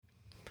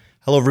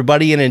Hello,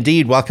 everybody, and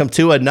indeed, welcome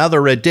to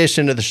another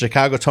edition of the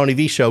Chicago Tony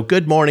V Show.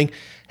 Good morning.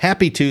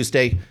 Happy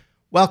Tuesday.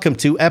 Welcome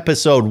to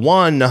episode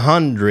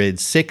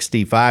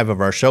 165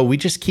 of our show. We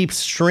just keep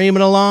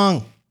streaming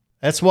along.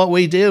 That's what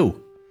we do.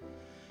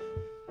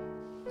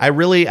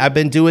 I've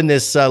been doing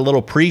this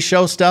little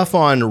pre-show stuff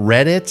on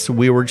Reddit.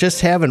 We were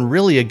just having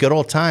really a good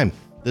old time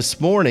this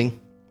morning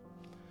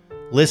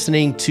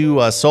listening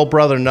to Soul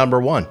Brother number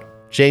 1,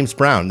 James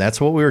Brown.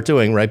 That's what we were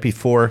doing right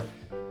before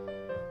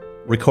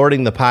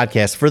recording the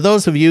podcast. For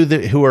those of you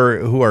who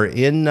are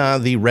in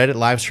the Reddit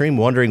live stream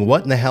wondering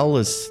what in the hell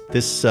is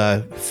this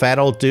fat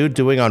old dude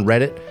doing on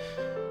Reddit,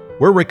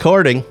 we're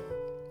recording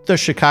the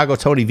Chicago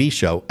Tony V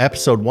Show,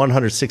 episode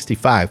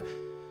 165.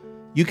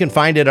 You can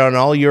find it on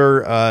all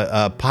your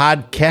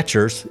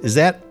podcatchers. Is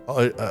that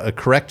a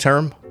correct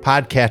term?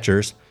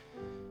 Podcatchers.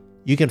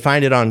 You can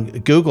find it on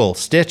Google,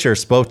 Stitcher,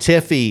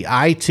 Spotify,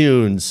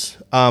 iTunes,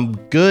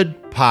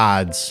 Good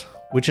Pods,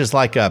 which is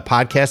like a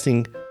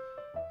podcasting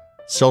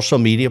social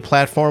media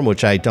platform,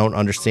 which I don't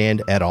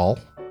understand at all,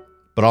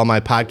 but all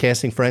my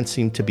podcasting friends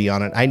seem to be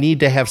on it. I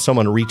need to have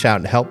someone reach out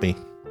and help me.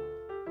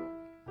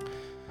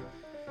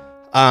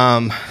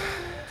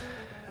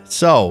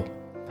 So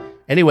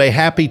anyway,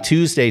 happy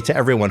Tuesday to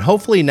everyone.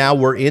 Hopefully now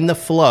we're in the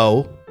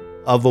flow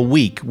of a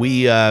week.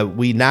 We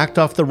knocked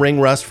off the ring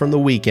rust from the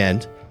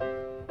weekend.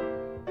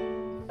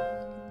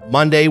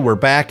 Monday, we're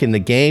back in the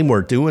game.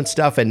 We're doing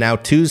stuff. And now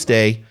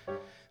Tuesday,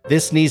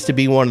 this needs to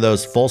be one of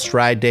those full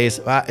stride days.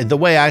 The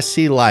way I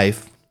see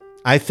life,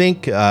 I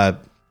think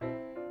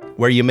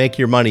where you make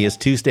your money is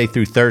Tuesday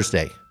through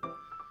Thursday.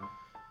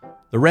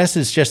 The rest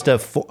is just a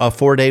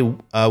 4-day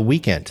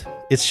weekend.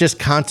 It's just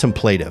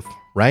contemplative,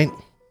 right?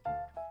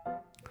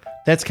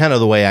 That's kind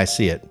of the way I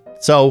see it.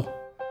 So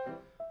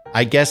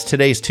I guess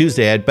today's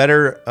Tuesday. I'd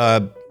better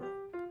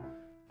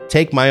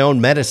take my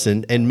own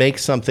medicine and make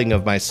something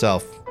of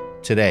myself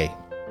today.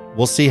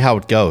 We'll see how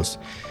it goes.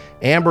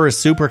 Amber is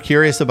super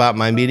curious about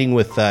my meeting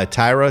with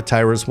Tyra.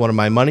 Tyra's one of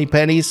my money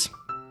pennies.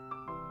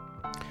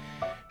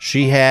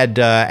 She had,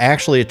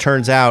 actually, it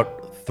turns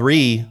out,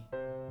 three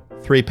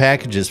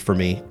packages for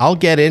me. I'll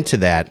get into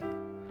that.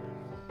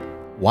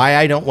 Why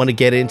I don't want to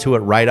get into it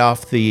right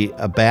off the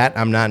bat,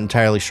 I'm not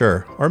entirely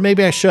sure. Or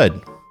maybe I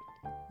should.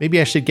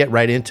 Maybe I should get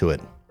right into it.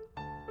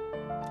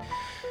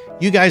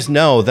 You guys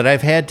know that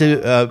I've had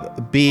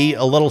to be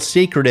a little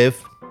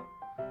secretive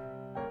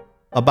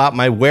about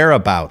my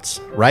whereabouts,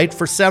 right?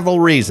 For several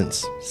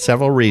reasons.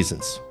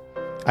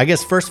 I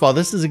guess, first of all,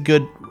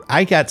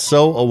 I got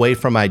so away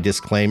from my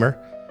disclaimer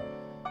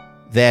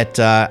that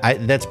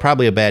that's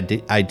probably a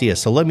bad idea.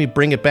 So let me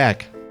bring it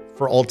back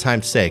for old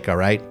time's sake, all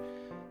right?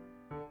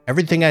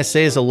 Everything I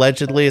say is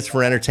allegedly, it's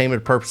for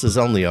entertainment purposes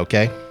only,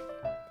 okay?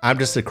 I'm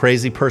just a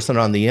crazy person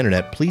on the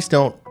internet. Please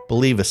don't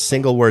believe a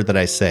single word that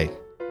I say.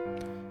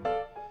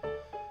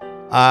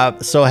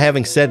 So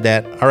having said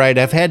that, all right,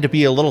 I've had to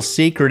be a little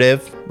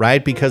secretive,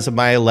 right? Because of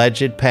my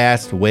alleged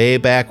past way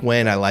back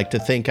when. I like to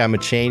think I'm a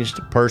changed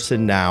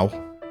person now.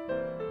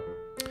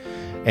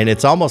 And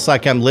it's almost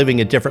like I'm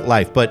living a different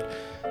life. But,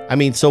 I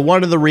mean, so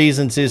one of the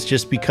reasons is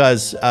just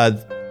because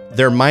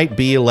there might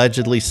be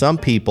allegedly some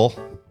people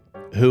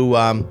who,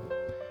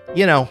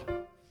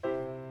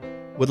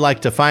 would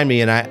like to find me.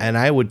 And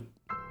I would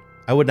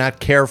not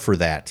care for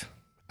that.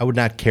 I would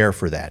not care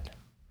for that.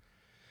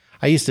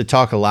 I used to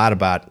talk a lot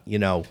about,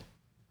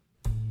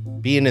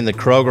 being in the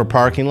Kroger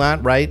parking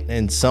lot, right?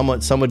 And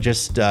someone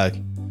just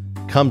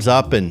comes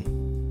up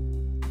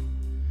and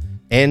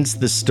ends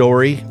the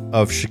story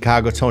of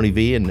Chicago Tony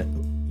V. And,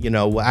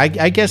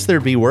 I guess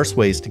there'd be worse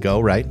ways to go,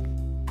 right?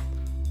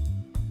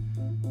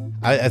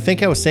 I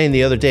think I was saying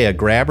the other day, a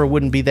grabber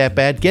wouldn't be that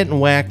bad. Getting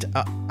whacked,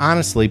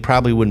 honestly,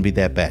 probably wouldn't be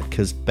that bad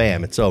because,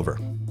 bam, it's over.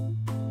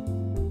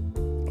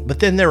 But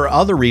then there are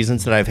other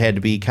reasons that I've had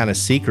to be kind of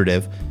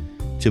secretive.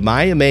 To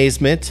my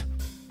amazement,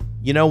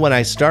 when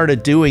I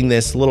started doing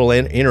this little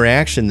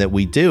interaction that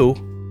we do,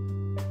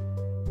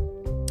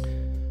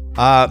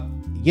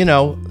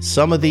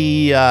 some of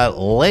the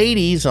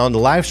ladies on the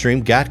live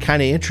stream got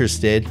kind of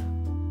interested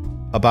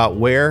about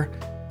where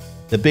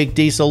the Big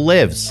Diesel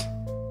lives.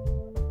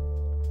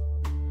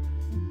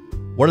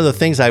 One of the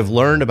things I've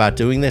learned about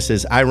doing this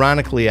is,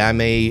 ironically,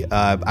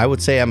 I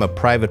would say I'm a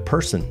private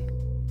person.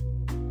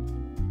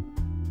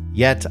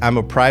 Yet I'm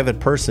a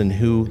private person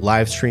who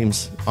live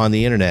streams on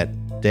the internet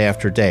day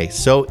after day.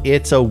 So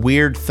it's a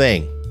weird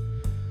thing.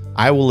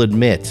 I will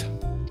admit.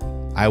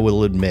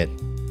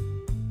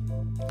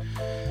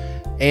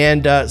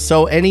 And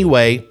so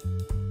anyway,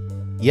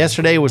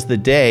 yesterday was the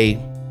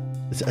day.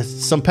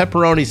 Some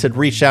pepperonis had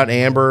reached out.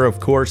 Amber, of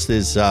course,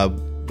 is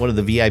one of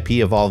the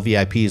VIP of all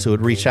VIPs who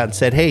had reached out and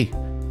said, Hey,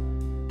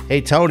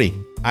 Tony,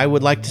 I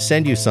would like to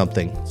send you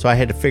something. So I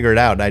had to figure it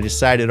out. And I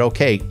decided,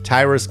 okay,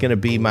 Tyra's going to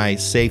be my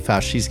safe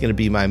house. She's going to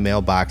be my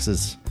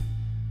mailboxes,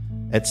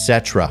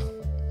 etc.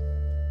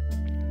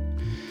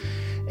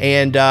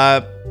 And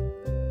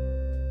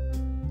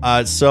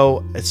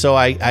so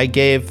I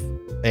gave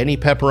any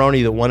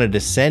pepperoni that wanted to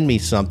send me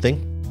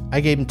something,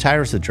 I gave him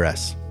Tyra's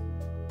address.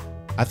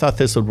 I thought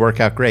this would work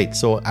out great.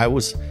 So I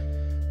was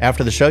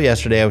after the show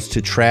yesterday, I was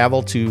to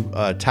travel to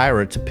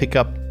Tyra to pick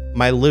up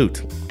my loot,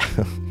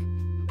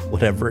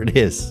 whatever it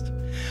is.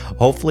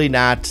 Hopefully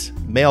not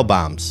mail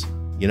bombs,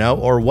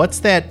 or what's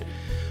that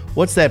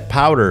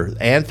powder?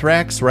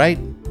 Anthrax, right?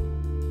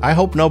 I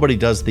hope nobody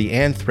does the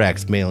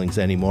anthrax mailings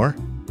anymore.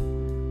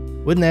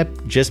 Wouldn't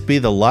that just be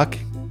the luck?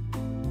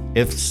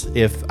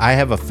 If I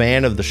have a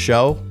fan of the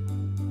show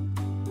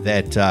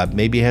that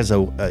maybe has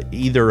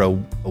either a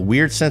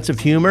weird sense of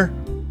humor,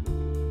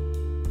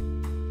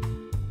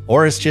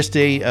 or it's just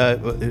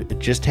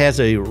just has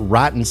a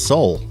rotten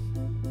soul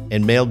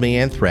and mailed me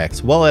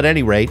anthrax. Well, at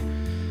any rate,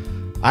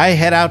 I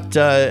head out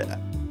about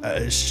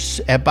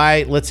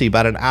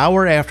an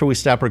hour after we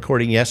stopped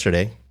recording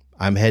yesterday.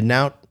 I'm heading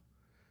out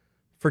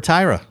for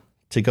Tyra,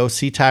 to go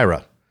see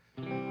Tyra.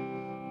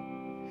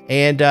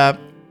 And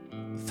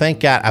thank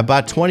God,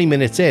 about 20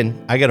 minutes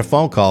in, I got a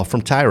phone call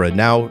from Tyra.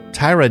 Now,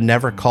 Tyra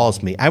never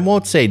calls me. I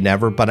won't say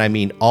never, but I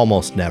mean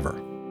almost never.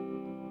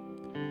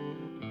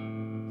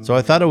 So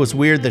I thought it was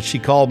weird that she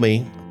called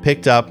me,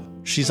 picked up.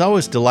 She's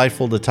always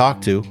delightful to talk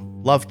to.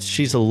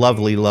 She's a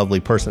lovely, lovely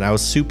person. I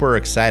was super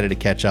excited to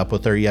catch up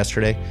with her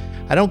yesterday.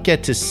 I don't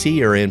get to see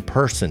her in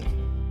person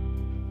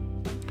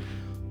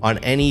on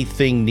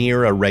anything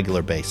near a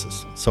regular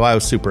basis. So I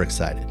was super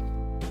excited.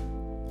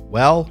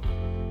 Well,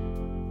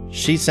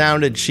 she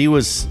seemed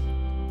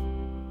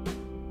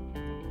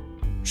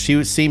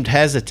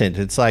hesitant.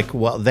 It's like,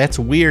 well, that's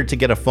weird to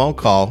get a phone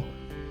call.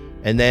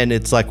 And then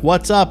it's like,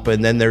 what's up?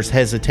 And then there's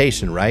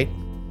hesitation, right?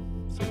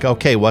 It's like,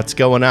 okay, what's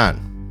going on?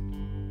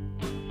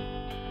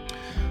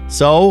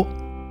 So,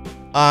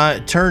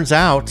 it turns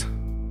out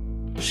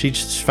she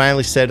just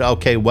finally said,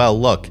 okay, well,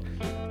 look,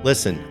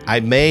 listen, I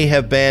may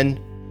have been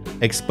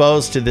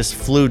exposed to this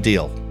flu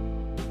deal.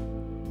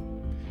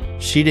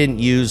 She didn't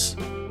use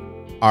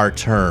our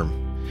term.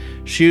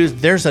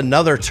 There's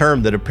another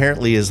term that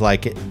apparently is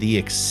like the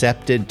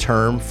accepted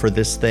term for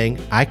this thing.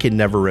 I can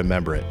never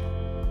remember it.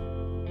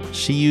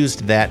 She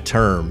used that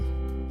term.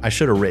 I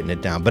should have written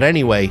it down. But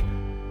anyway,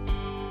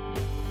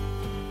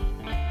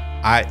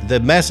 the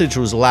message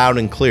was loud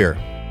and clear.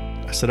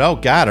 I said, oh,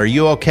 God, are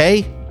you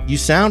okay? You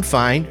sound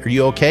fine. Are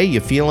you okay? You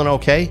feeling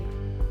okay?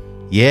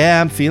 Yeah,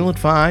 I'm feeling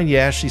fine.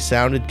 Yeah, she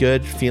sounded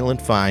good, feeling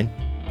fine.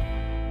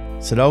 I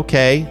said,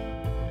 okay.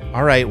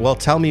 All right, well,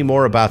 tell me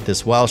more about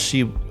this. Well,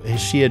 she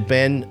had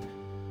been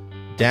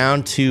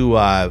down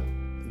to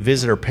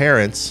visit her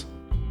parents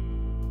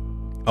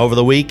over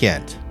the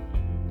weekend.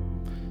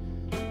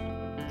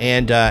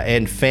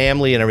 And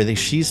family and everything.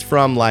 She's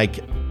from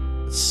like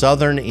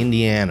southern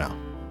Indiana,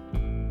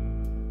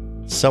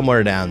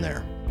 somewhere down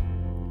there.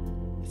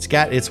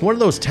 It's one of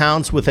those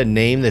towns with a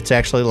name that's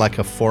actually like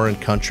a foreign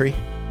country.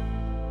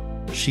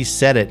 She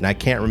said it, and I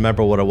can't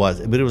remember what it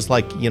was, but it was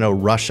like,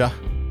 Russia.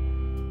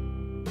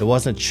 It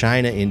wasn't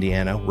China,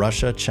 Indiana.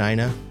 Russia,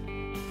 China,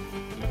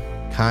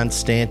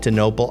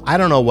 Constantinople. I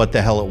don't know what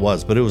the hell it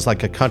was, but it was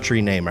like a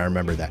country name. I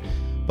remember that.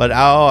 But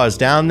I was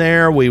down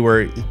there.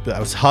 I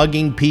was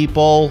hugging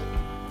people.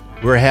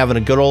 We were having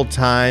a good old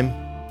time.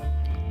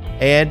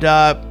 And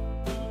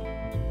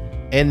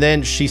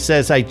then she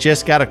says, I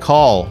just got a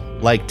call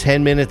like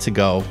 10 minutes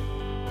ago.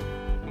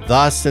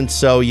 Thus and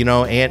so,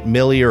 Aunt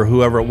Millie or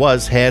whoever it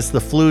was has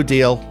the flu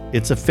deal.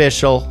 It's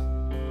official.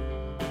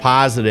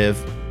 Positive.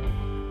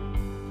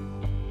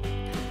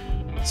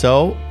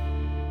 So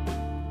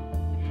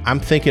I'm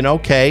thinking,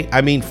 okay.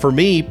 I mean, for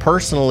me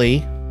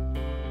personally,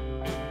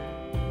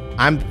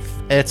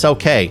 it's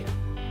okay.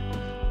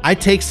 I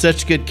take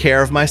such good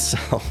care of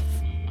myself.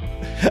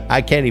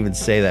 I can't even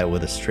say that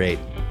with a straight.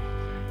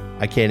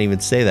 I can't even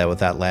say that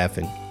without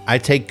laughing. I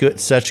take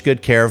such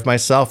good care of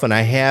myself, and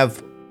I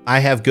have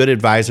good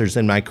advisors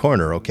in my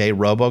corner, okay?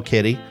 Robo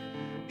Kitty,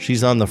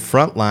 she's on the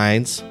front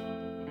lines.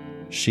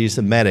 She's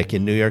a medic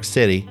in New York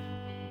City.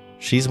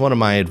 She's one of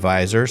my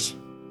advisors.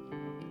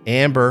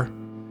 Amber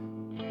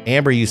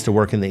used to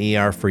work in the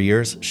ER for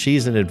years.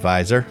 She's an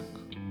advisor.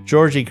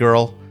 Georgie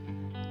girl,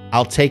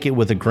 I'll take it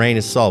with a grain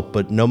of salt,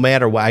 but no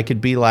matter what, I could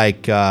be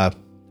like, I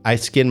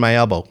skinned my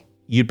elbow.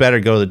 You'd better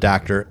go to the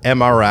doctor,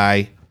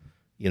 MRI,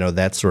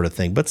 that sort of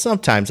thing. But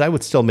sometimes I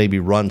would still maybe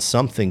run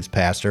some things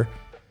past her.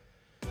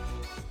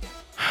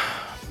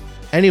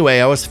 Anyway,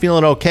 I was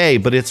feeling okay,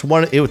 but it's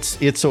one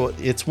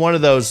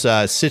of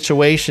those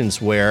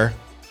situations where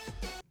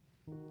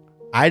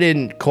I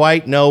didn't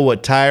quite know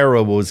what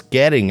Tyra was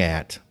getting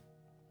at.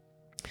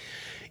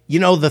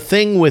 The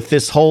thing with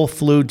this whole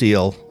flu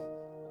deal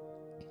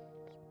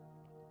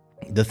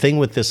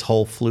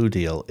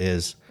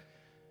is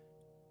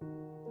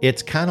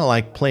it's kind of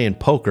like playing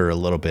poker a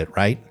little bit,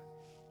 right?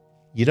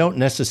 You don't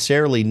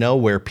necessarily know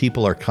where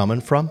people are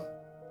coming from.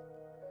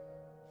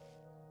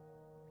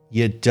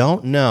 You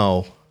don't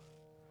know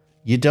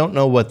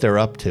what they're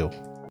up to,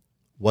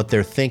 what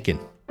they're thinking.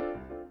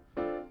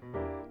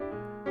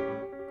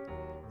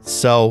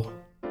 So,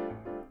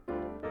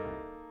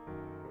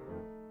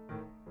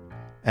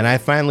 and I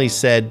finally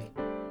said,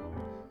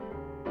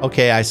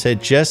 okay, I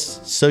said,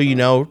 just so you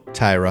know,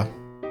 Tyra,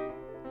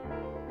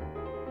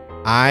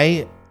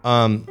 I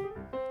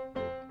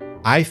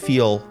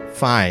feel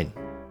fine.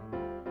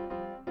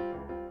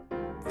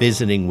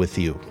 visiting with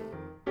you.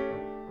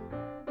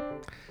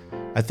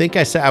 I think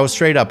I was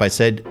straight up. I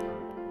said,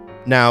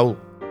 now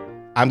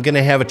I'm going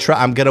to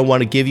I'm going to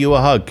want to give you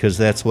a hug because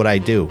that's what I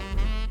do.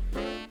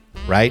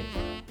 Right?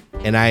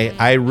 And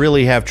I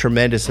really have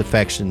tremendous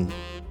affection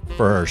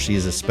for her.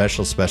 She's a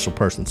special, special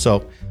person.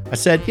 So I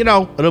said,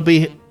 it'll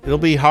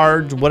be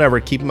hard, whatever,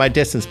 keeping my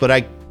distance, but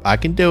I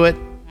can do it.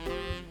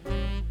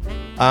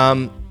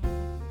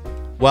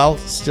 Well,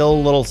 still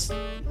a little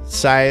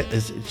sigh.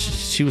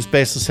 She was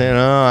basically saying,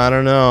 oh, I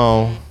don't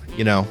know,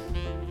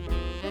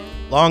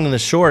 long and the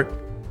short,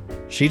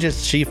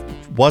 she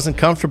wasn't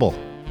comfortable.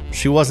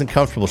 She wasn't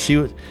comfortable.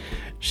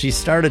 She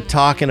started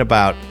talking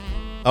about,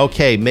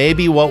 okay,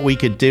 maybe what we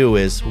could do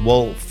is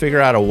we'll figure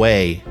out a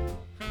way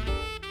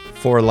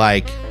for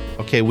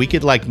we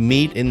could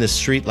meet in the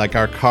street,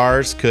 our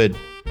cars could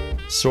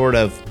sort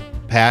of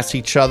pass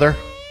each other,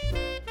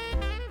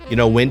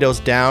 windows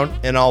down,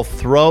 and I'll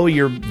throw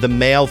the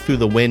mail through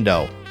the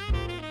window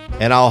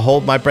and I'll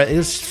hold my breath.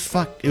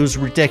 It was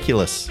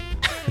ridiculous.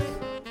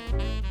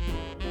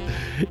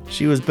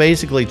 She was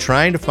basically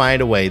trying to find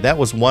a way. That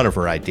was one of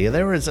her ideas.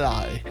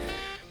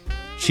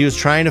 She was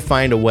trying to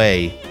find a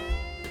way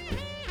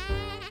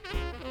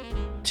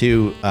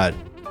to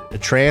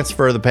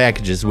transfer the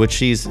packages, which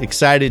she's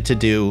excited to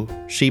do.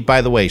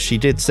 By the way, she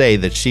did say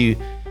that she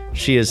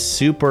is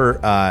super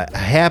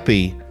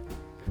happy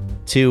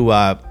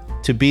to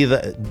be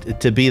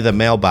the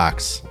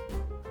mailbox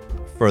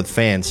for the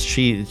fans.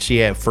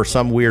 She for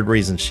some weird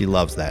reason she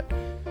loves that.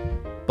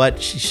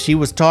 But she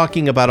was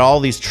talking about all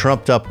these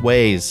trumped up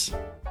ways.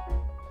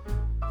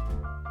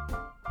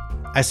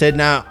 I said,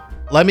 now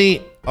let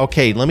me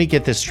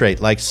get this straight.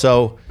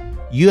 So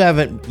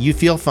you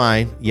feel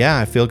fine. Yeah,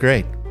 I feel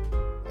great.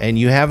 And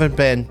you haven't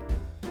been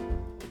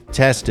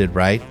tested,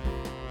 right?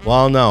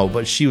 Well, no,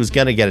 but she was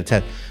going to get a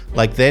test.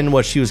 Then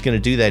what she was going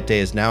to do that day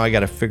is now I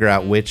got to figure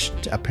out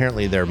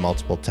apparently there are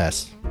multiple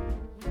tests.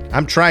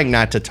 I'm trying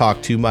not to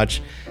talk too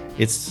much.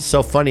 It's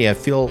so funny. I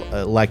feel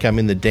like I'm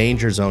in the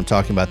danger zone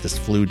talking about this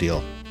flu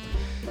deal.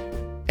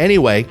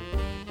 Anyway,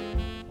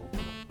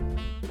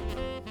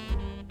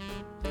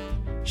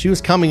 she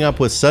was coming up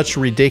with such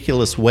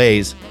ridiculous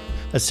ways.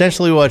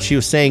 Essentially what she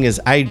was saying is,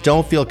 I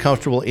don't feel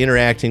comfortable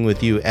interacting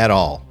with you at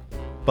all,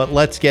 but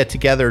let's get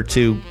together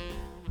to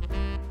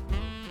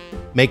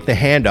make the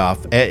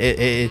handoff.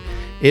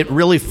 It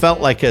really felt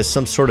like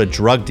some sort of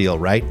drug deal,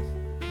 right?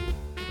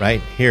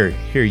 Right? Here,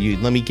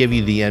 let me give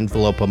you the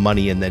envelope of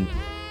money and then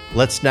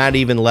let's not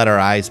even let our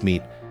eyes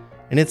meet.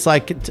 And it's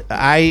like,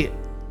 I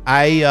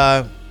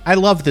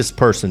love this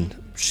person.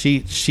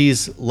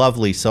 She's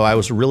lovely. So I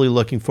was really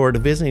looking forward to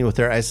visiting with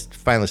her. I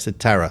finally said,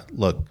 Tyra,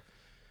 look,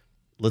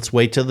 let's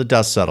wait till the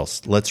dust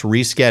settles. Let's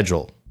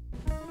reschedule.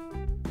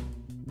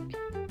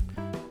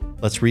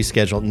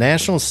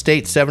 National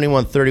State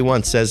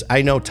 7131 says,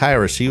 I know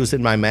Tyra. She was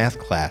in my math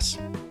class.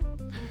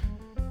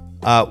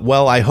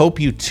 Well, I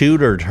hope you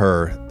tutored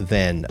her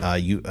then,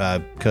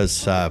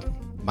 because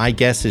my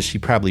guess is she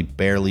probably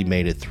barely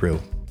made it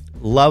through.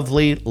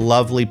 Lovely,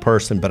 lovely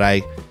person, but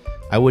I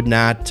would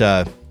not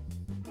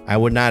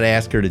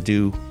ask her to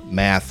do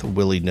math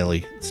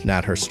willy-nilly. It's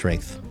not her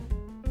strength.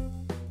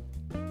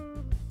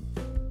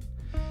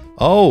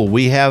 Oh,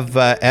 we have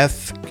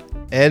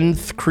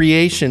Nth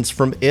Creations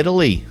from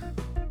Italy.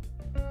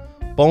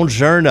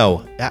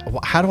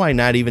 Buongiorno. How do I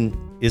not even...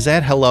 Is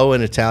that hello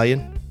in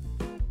Italian?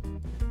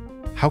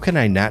 How can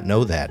I not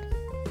know that?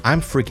 I'm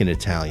freaking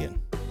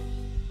Italian.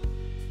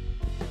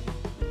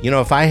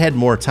 If I had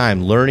more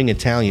time, learning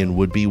Italian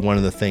would be one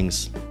of the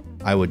things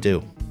I would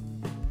do.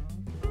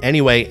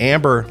 Anyway,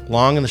 Amber,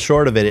 long and the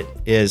short of it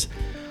is,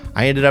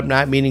 I ended up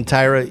not meeting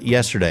Tyra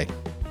yesterday.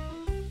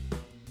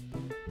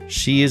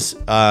 She's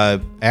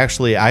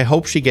actually, I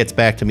hope she gets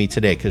back to me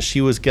today because she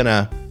was going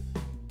to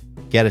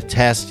get a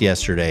test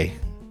yesterday.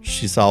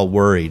 She's all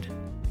worried.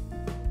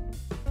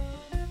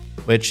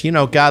 Which,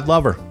 God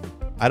love her.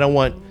 I don't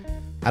want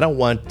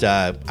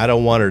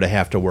her to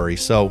have to worry.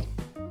 So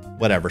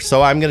whatever.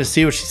 So I'm going to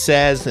see what she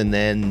says. And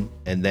then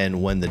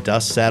when the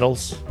dust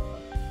settles,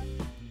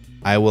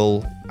 I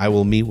will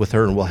meet with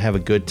her and we'll have a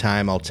good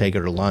time. I'll take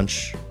her to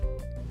lunch.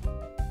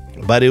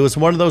 But it was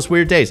one of those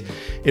weird days.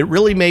 It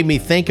really made me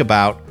think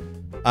about,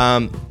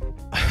 it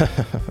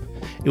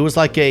was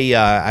like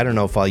I don't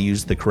know if I'll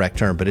use the correct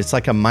term, but it's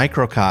like a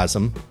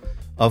microcosm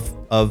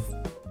of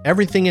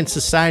everything in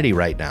society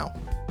right now.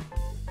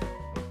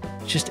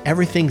 Just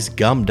everything's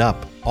gummed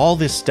up. All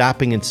this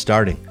stopping and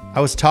starting.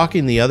 I was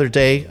talking the other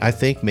day, I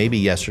think maybe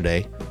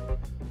yesterday,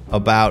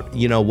 about,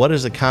 what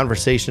does a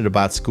conversation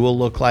about school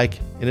look like?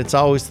 And it's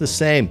always the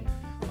same.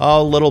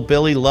 Oh, little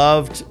Billy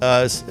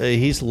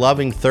he's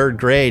loving third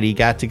grade. He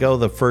got to go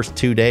the first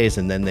 2 days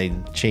and then they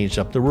changed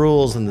up the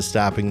rules and the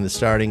stopping and the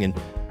starting and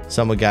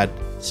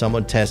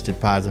someone tested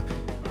positive.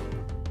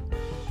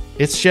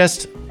 It's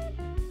just,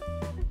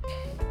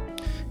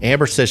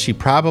 Amber says she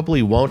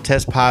probably won't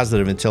test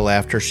positive until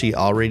after she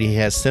already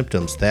has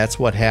symptoms. That's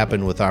what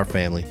happened with our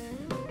family.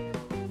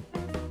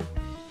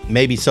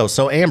 Maybe so.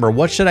 So Amber,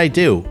 what should I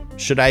do?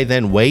 Should I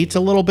then wait a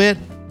little bit?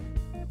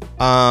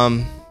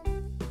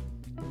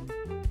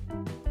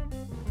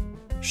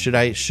 Should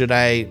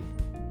I,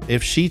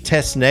 if she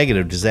tests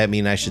negative, does that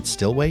mean I should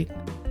still wait?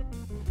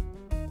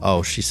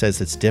 Oh, she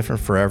says it's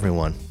different for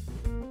everyone.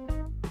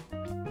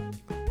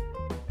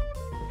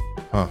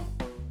 Huh.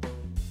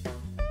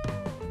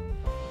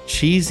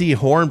 Cheesy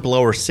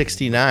Hornblower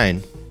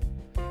 69.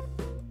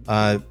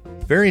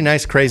 Very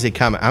nice, crazy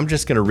comment. I'm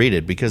just going to read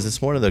it because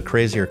it's one of the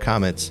crazier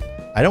comments.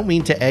 I don't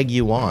mean to egg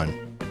you on.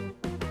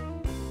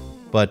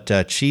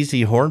 But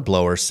Cheesy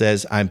Hornblower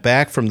says, I'm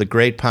back from the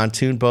great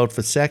pontoon boat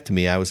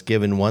vasectomy. I was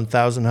given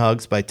 1,000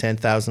 hugs by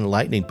 10,000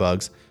 lightning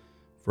bugs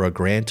for a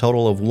grand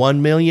total of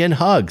 1 million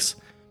hugs.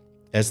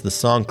 As the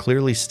song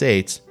clearly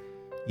states,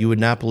 you would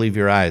not believe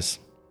your eyes.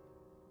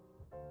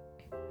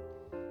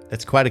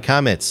 That's quite a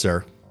comment,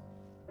 sir.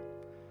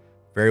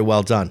 Very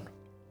well done.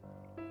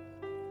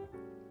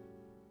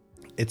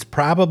 It's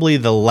probably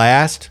the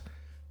last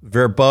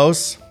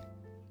verbose,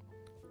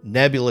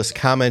 nebulous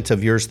comment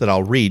of yours that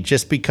I'll read,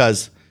 just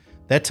because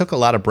that took a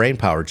lot of brain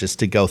power just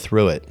to go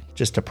through it,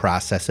 just to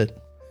process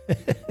it.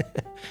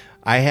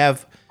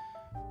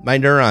 My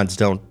neurons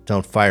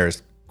don't fire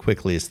as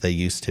quickly as they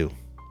used to.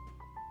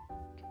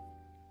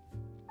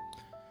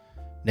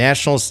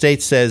 National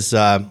State says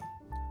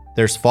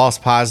there's false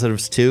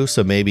positives too,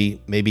 so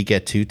maybe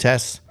get 2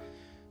 tests.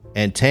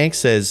 And Tank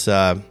says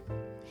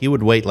he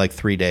would wait like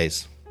 3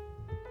 days.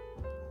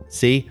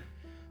 See?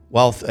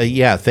 Well,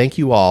 yeah, thank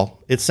you all.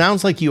 It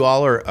sounds like you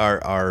all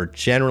are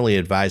generally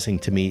advising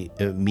to me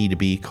to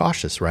be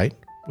cautious, right?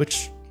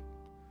 Which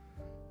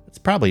it's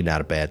probably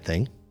not a bad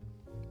thing.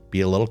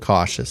 Be a little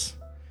cautious.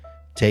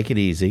 Take it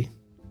easy.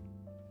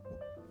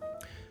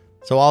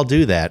 So I'll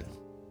do that.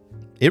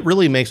 It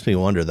really makes me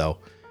wonder, though.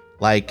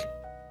 Like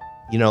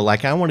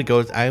I want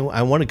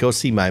to go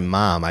see my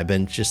mom. I've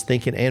been just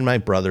thinking, and my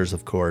brothers,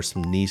 of course,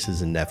 and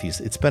nieces and nephews.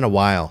 It's been a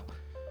while.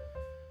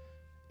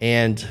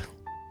 And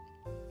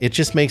it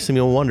just makes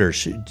me wonder,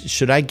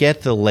 should I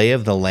get the lay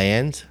of the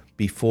land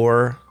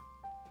before?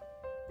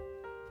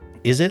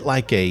 Is it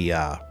like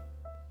a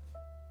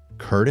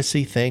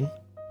courtesy thing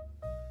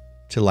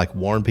to like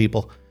warn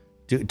people?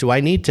 Do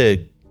I need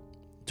to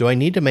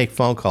make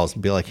phone calls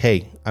and be like,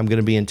 hey, I'm going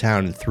to be in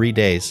town in 3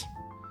 days.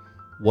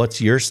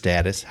 What's your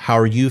status? How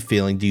are you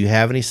feeling? Do you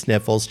have any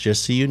sniffles?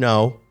 Just so you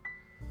know,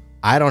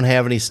 I don't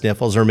have any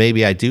sniffles, or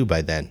maybe I do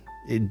by then.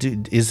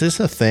 Is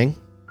this a thing?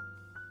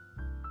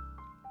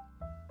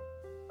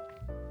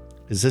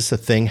 Is this a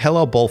thing?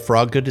 Hello,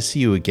 Bullfrog. Good to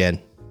see you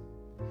again.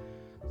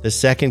 The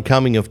second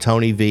coming of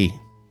Tony V,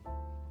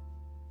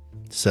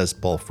 says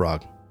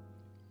Bullfrog.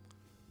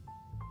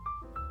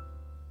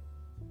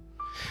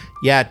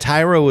 Yeah,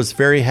 Tyra was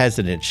very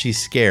hesitant. She's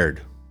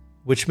scared,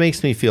 which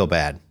makes me feel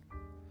bad.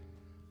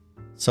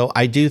 So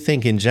I do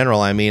think in general,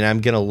 I'm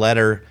going to let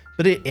her,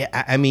 but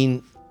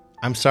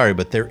I'm sorry,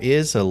 but there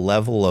is a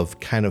level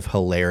of kind of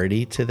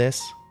hilarity to this.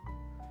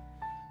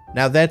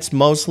 Now that's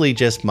mostly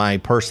just my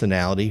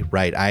personality,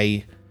 right?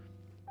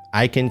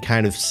 I can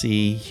kind of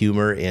see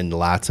humor in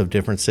lots of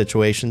different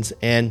situations,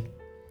 and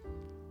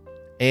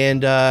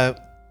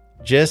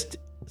just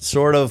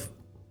sort of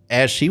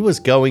as she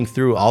was going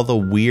through all the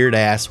weird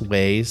ass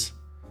ways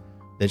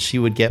that she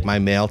would get my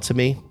mail to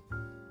me,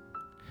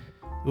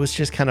 it was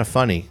just kind of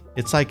funny.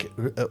 It's like,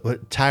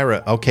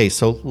 Tyra, okay,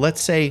 so let's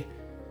say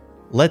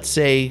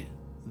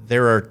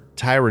there are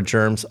Tyra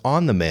germs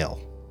on the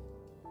mail.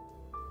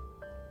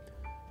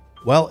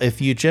 Well, if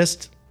you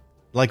just,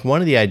 like,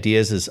 one of the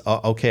ideas is,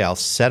 okay, I'll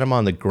set them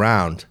on the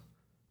ground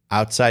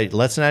outside.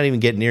 Let's not even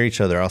get near each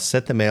other. I'll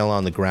set the mail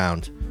on the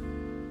ground,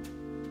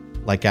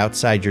 like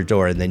outside your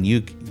door, and then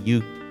you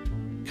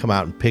come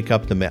out and pick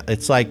up the mail.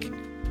 It's like,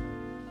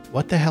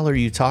 what the hell are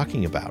you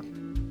talking about?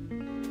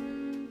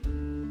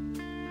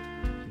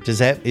 Does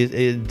that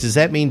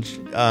mean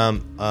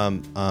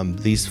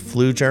these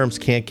flu germs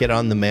can't get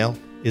on the mail?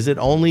 Is it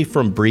only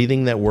from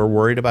breathing that we're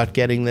worried about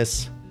getting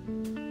this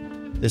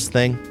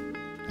thing?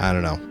 I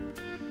don't know.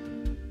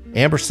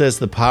 Amber says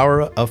the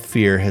power of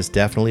fear has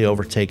definitely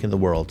overtaken the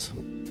world.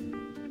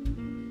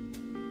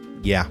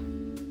 Yeah.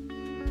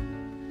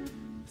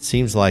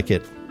 Seems like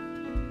it.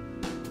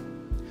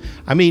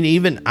 I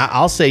mean,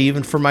 I'll say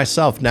even for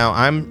myself. Now,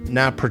 I'm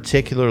not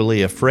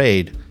particularly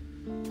afraid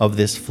of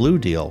this flu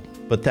deal,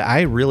 but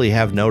I really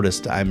have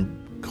noticed I'm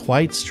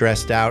quite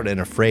stressed out and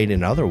afraid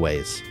in other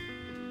ways.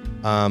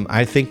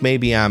 I think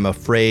maybe I'm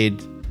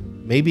afraid.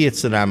 Maybe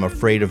it's that I'm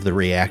afraid of the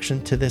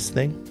reaction to this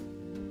thing,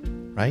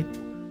 right?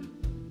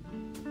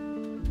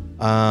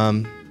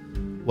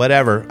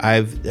 Whatever.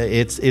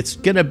 It's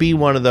gonna be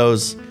one of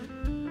those.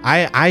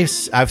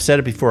 I've said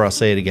it before. I'll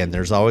say it again.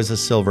 There's always a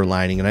silver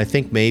lining, and I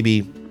think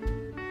maybe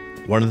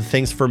one of the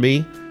things for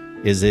me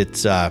is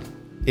it's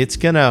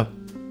gonna.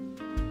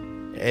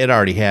 It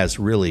already has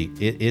really.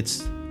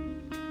 It's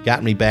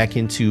got me back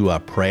into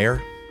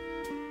prayer,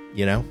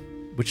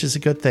 which is a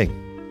good thing.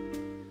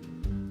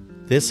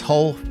 This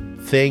whole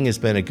thing has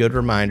been a good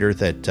reminder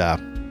that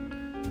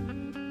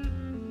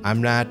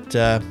I'm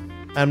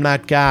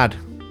not God.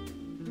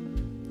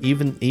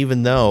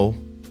 Even though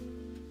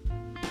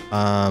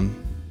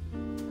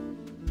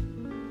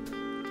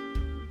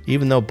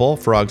Even though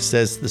Bullfrog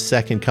says the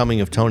second coming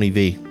of Tony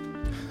V.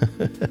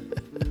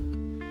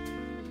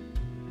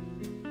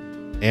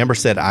 Amber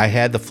said, I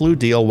had the flu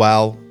deal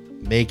while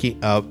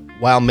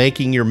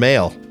making your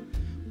mail,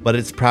 but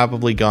it's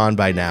probably gone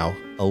by now,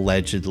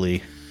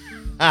 allegedly.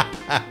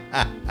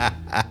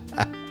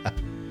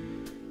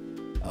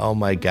 Oh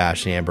my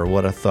gosh, Amber,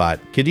 what a thought.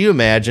 Could you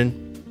imagine?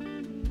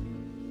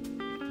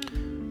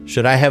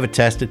 Should I have it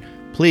tested?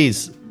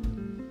 Please.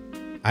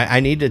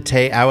 I need to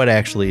take, I would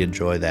actually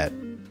enjoy that.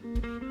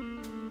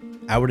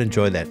 I would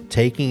enjoy that.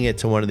 Taking it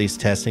to one of these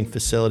testing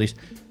facilities.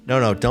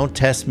 No, don't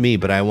test me,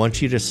 but I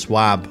want you to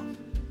swab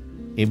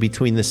in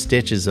between the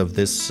stitches of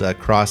this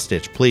cross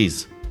stitch,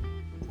 please.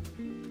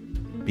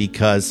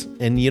 Because,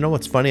 and you know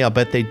what's funny? I'll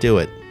bet they do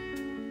it.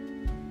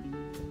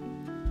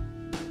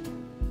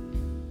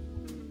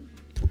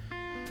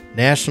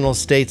 National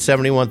State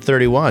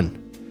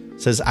 7131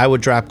 says, I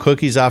would drop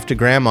cookies off to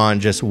Grandma and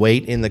just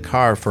wait in the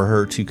car for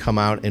her to come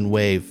out and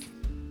wave.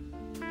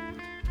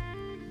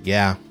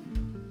 Yeah.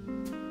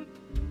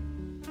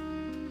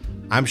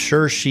 I'm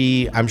sure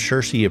she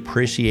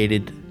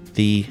appreciated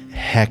the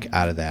heck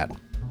out of that.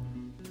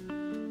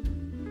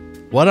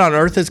 What on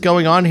earth is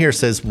going on here,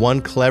 says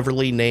one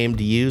cleverly named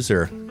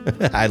user.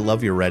 I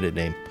love your Reddit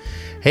name.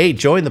 Hey,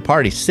 join the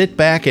party. Sit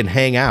back and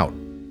hang out.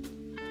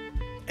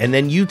 And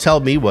then you tell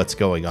me what's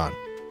going on.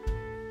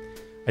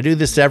 I do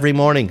this every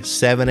morning,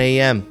 7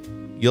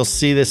 a.m. You'll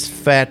see this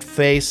fat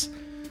face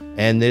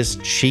and this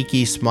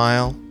cheeky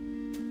smile.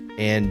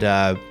 And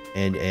I'm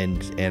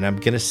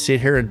going to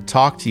sit here and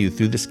talk to you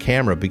through this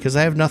camera because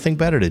I have nothing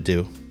better to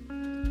do.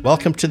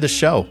 Welcome to the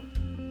show.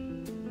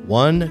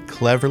 One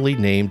cleverly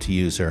named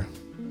user.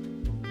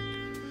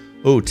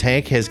 Oh,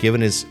 Tank has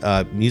given his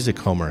music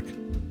homework.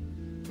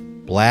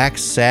 Black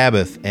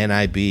Sabbath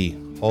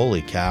NIB.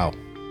 Holy cow.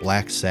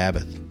 Black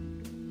Sabbath.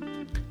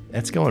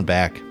 That's going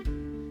back.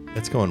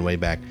 That's going way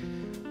back.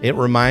 It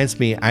reminds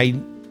me,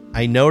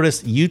 I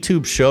noticed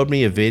YouTube showed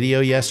me a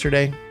video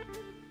yesterday,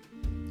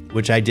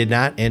 which I did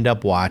not end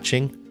up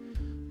watching,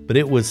 but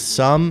it was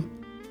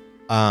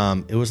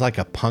it was like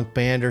a punk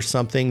band or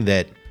something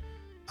that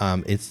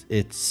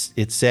it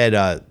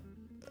said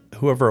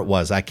whoever it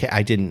was, I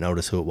didn't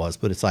notice who it was,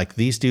 but it's like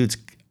these dudes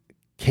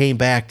came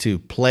back to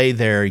play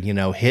their,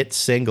 hit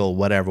single,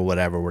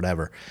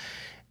 whatever.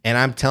 And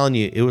I'm telling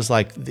you, it was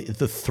like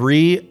the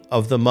three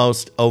of the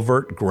most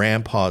overt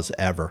grandpas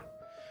ever.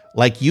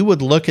 Like, you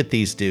would look at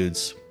these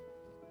dudes.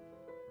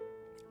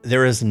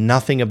 There is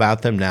nothing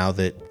about them now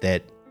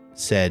that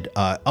said,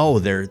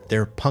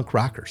 they're punk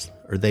rockers,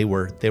 or they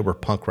were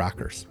punk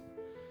rockers.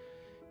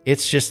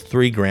 It's just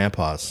three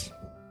grandpas.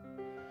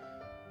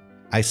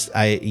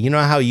 You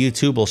know how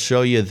YouTube will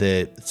show you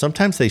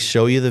sometimes they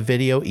show you the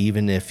video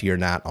even if you're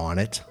not on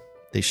it.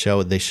 They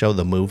show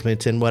the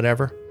movement and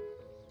whatever.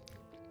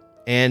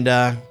 And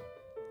I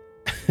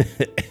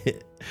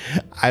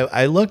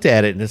looked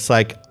at it and it's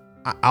like,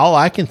 all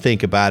I can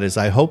think about is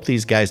I hope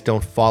these guys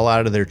don't fall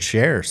out of their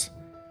chairs.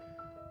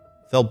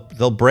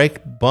 They'll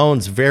break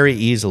bones very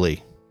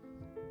easily.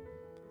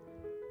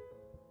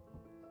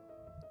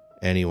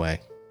 Anyway,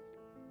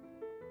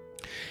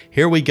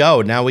 here we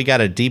go. Now we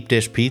got a deep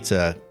dish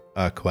pizza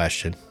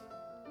question.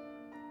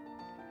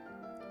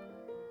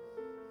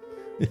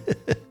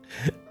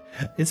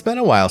 It's been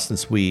a while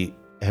since we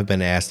have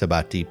been asked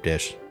about deep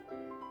dish.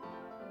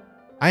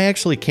 I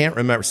actually can't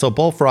remember. So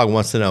Bullfrog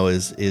wants to know,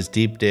 is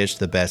deep dish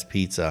the best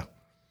pizza?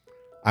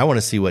 I want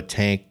to see what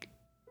Tank...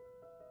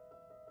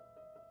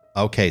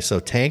 Okay, so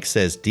Tank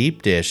says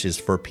deep dish is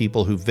for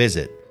people who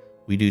visit.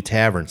 We do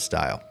tavern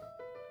style.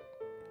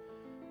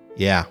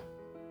 Yeah.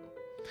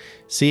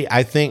 See,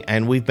 I think,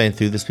 and we've been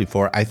through this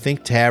before, I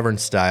think tavern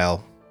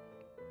style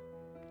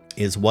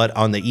is what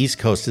on the East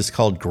Coast is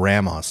called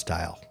grandma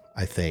style,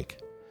 I think.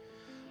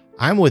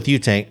 I'm with you,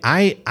 Tank.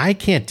 I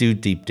can't do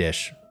deep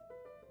dish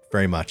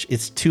very much.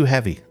 It's too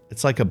heavy.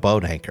 It's like a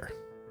boat anchor.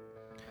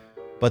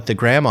 But the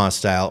grandma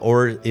style,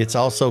 or it's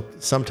also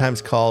sometimes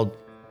called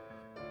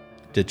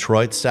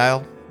Detroit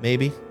style,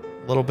 maybe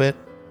a little bit.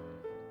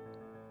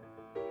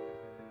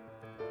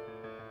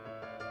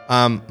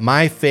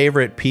 My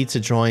favorite pizza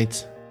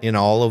joint in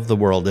all of the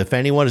world, if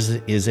anyone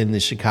is in the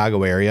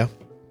Chicago area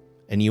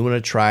and you want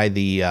to try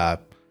the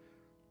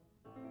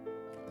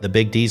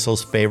Big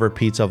Diesel's favorite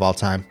pizza of all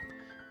time,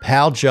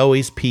 Pal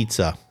Joey's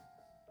Pizza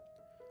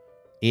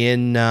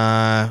in,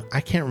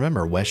 I can't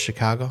remember, West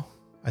Chicago?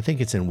 I think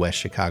it's in West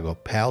Chicago.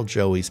 Pal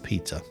Joey's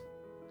Pizza.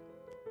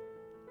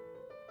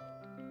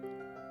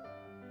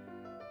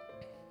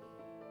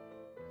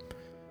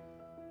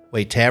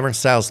 Wait, tavern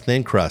style's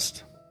thin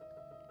crust.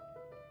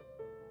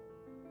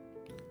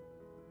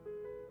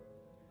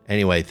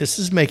 Anyway, this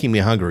is making me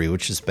hungry,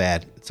 which is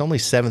bad. It's only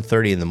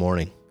 7:30 in the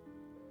morning.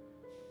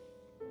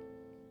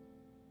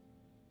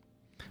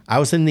 I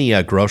was in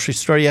the grocery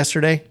store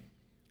yesterday,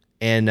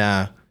 and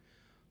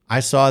I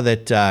saw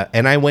that,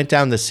 and I went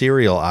down the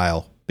cereal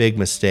aisle. Big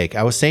mistake.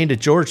 I was saying to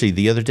Georgie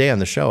the other day on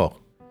the show,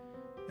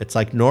 it's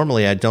like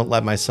normally I don't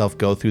let myself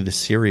go through the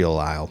cereal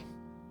aisle,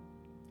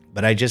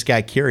 but I just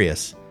got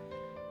curious.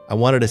 I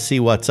wanted to see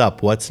what's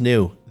up, what's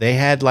new. They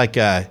had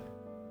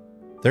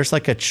there's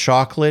like a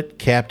chocolate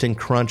Captain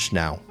Crunch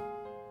now.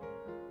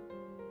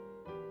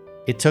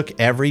 It took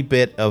every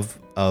bit of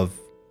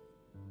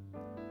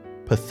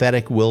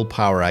pathetic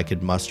willpower I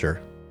could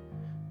muster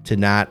to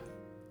not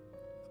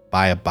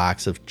buy a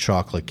box of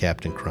chocolate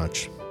Captain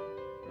Crunch.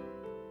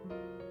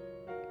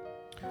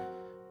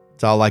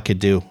 That's all I could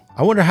do.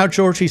 I wonder how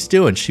Georgie's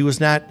doing. She was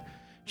not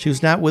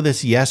with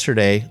us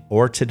yesterday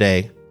or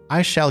today.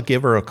 I shall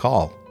give her a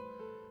call.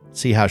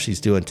 See how she's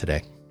doing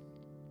today.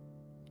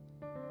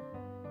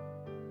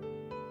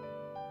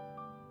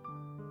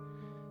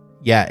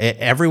 Yeah,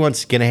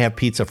 everyone's gonna have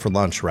pizza for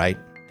lunch, right?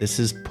 This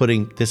is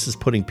putting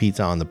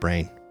pizza on the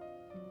brain.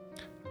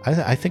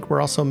 I think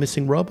we're also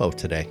missing Robo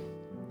today.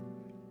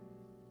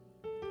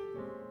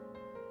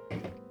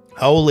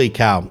 Holy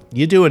cow.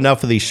 You do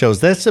enough of these shows.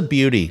 That's the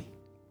beauty.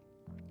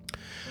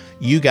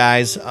 You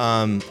guys,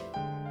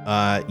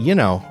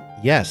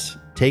 yes,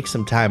 take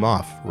some time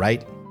off,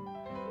 right?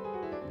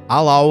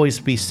 I'll always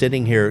be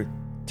sitting here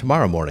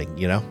tomorrow morning,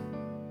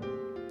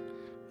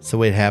 That's the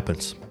way it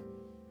happens.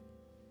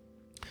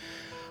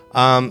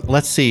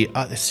 Let's see.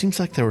 It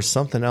seems like there was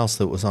something else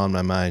that was on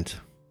my mind.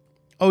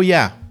 Oh,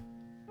 yeah.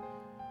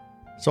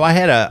 So I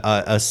had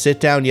a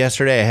sit down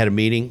yesterday. I had a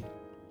meeting,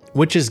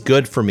 which is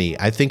good for me.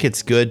 I think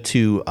it's good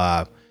to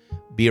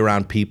be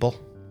around people.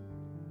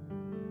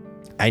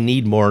 I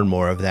need more and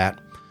more of that.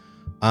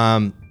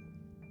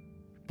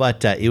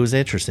 But it was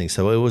interesting.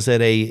 So it was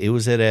at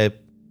a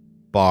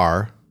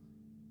bar,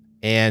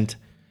 and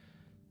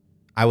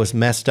I was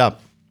messed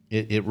up.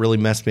 It really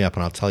messed me up,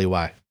 and I'll tell you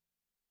why.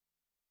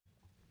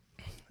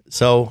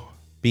 So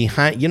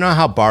behind,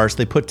 how bars,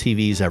 they put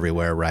TVs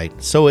everywhere, right?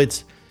 So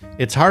it's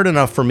hard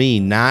enough for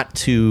me not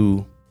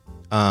to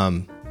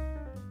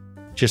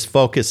just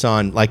focus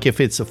on, like, if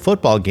it's a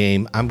football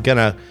game, I'm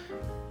gonna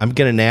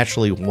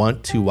naturally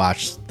want to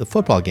watch the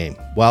football game.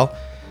 Well,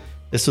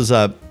 this was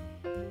a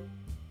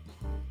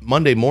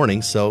Monday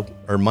morning,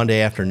 or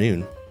Monday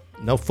afternoon,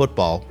 no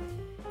football.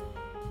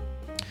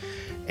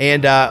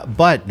 And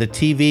but the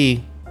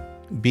TV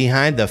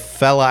behind the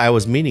fella I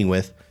was meeting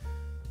with,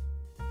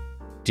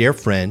 dear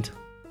friend,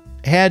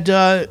 had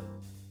of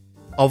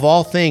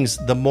all things,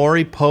 the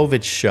Maury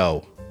Povich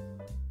show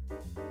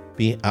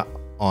be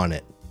on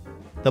it.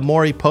 The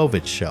Maury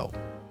Povich show.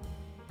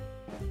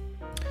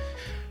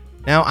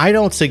 Now, I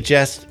don't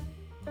suggest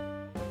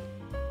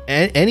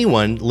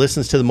anyone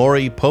listens to the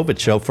Maury Povich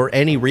show for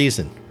any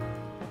reason,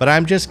 but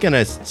I'm just going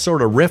to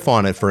sort of riff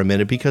on it for a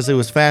minute because it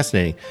was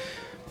fascinating.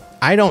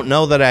 I don't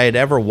know that I had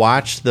ever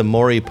watched the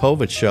Maury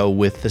Povich show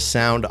with the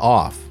sound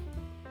off,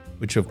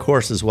 which of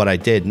course is what I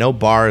did. No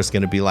bar is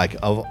going to be like,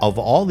 of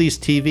all these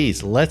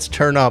TVs, let's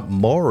turn up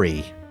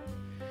Maury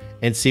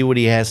and see what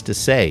he has to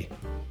say.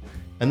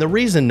 And the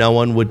reason no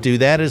one would do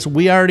that is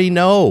we already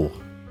know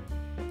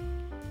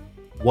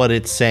what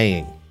it's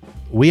saying.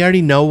 We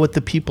already know what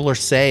the people are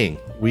saying.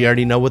 We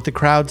already know what the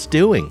crowd's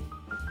doing.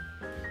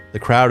 The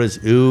crowd is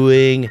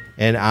oohing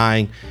and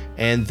eyeing,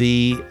 and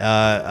the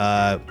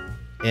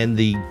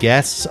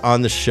guests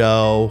on the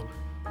show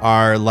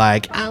are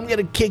like, I'm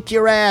gonna kick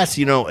your ass,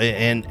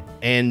 and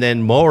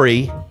then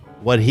Maury,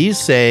 what he's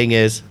saying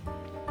is,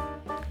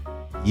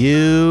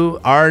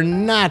 you are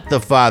not the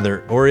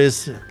father. Or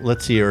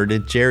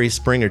did Jerry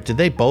Springer, did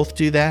they both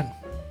do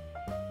that?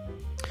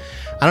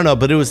 I don't know,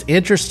 but it was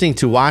interesting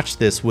to watch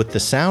this with the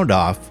sound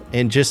off,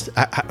 and just,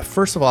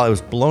 first of all, I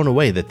was blown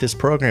away that this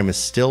program is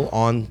still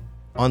on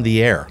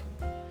the air.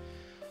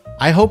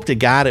 I hope to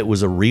God it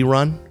was a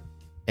rerun,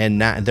 and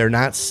they're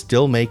not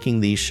still making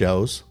these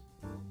shows.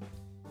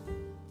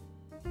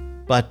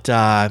 But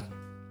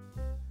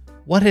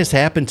what has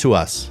happened to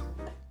us?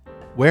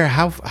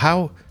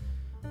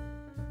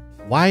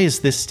 Why is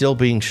this still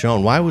being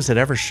shown? Why was it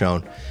ever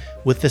shown?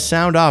 With the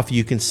sound off,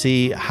 you can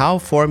see how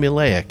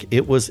formulaic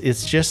it was.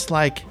 It's just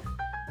like,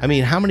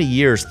 how many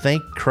years,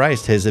 thank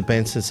Christ, has it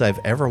been since I've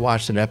ever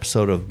watched an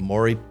episode of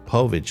Maury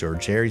Povich or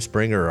Jerry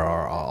Springer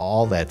or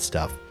all that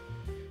stuff?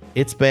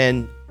 It's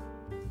been,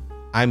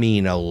 a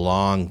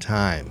long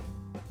time.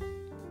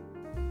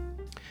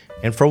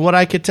 And from what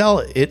I could tell,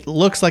 it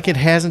looks like it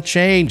hasn't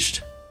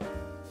changed.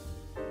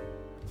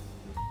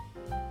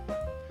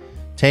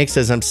 Tank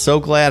says, I'm so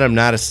glad I'm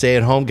not a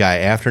stay-at-home guy.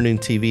 Afternoon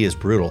TV is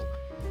brutal.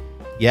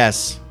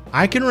 Yes,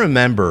 I can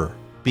remember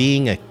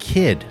being a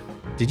kid.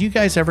 Did you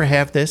guys ever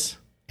have this?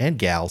 And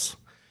gals.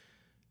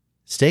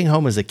 Staying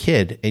home as a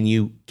kid, and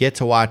you get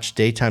to watch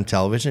daytime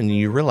television, and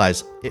you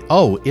realize,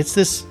 it's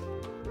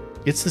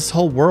this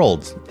whole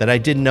world that I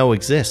didn't know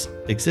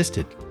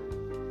existed.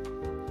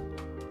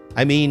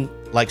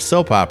 Like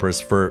soap operas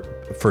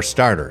for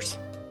starters.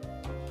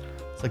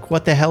 It's like,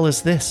 what the hell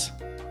is this?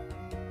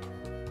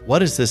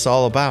 What is this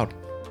all about?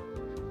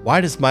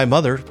 Why does my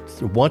mother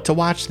want to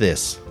watch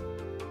this?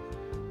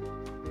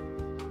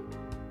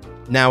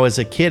 Now, as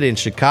a kid in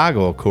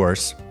Chicago, of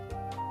course,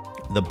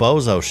 the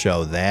Bozo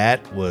Show,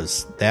 that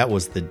was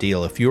the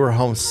deal. If you were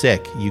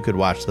homesick, you could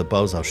watch the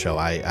Bozo Show.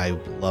 I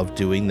love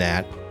doing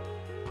that.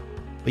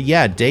 But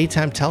yeah,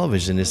 daytime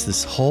television is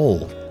this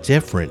whole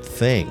different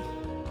thing.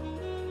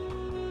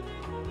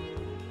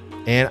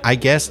 And I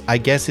guess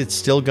it's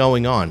still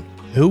going on.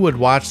 Who would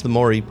watch the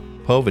Maury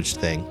Povich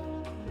thing?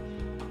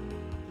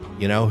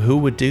 You know, who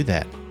would do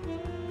that?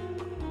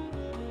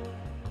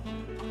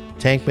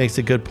 Tank makes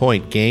a good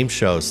point. Game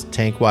shows.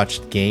 Tank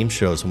watched game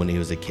shows when he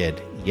was a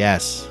kid.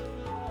 Yes.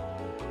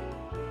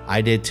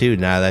 I did too,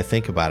 now that I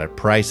think about it.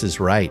 Price is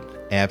Right.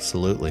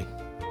 Absolutely.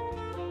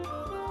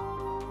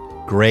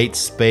 Great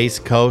space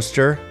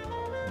coaster.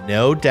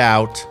 No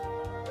doubt.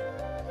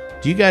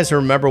 Do you guys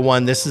remember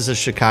one? This is a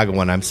Chicago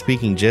one. I'm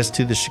speaking just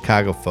to the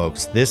Chicago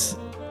folks.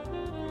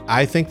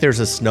 I think there's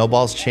a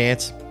snowball's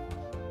chance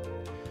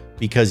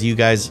because you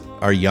guys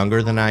are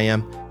younger than I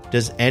am.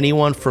 Does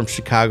anyone from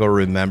Chicago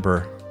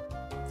remember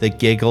the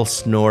Giggle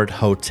Snort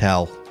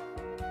Hotel?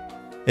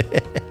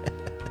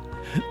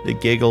 The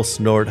Giggle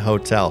Snort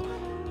Hotel.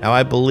 Now,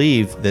 I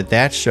believe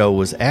that show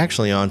was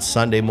actually on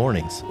Sunday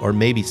mornings or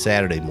maybe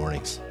Saturday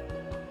mornings.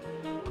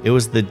 It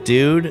was the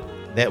dude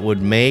that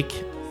would make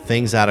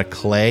things out of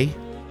clay.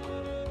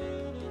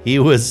 He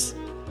was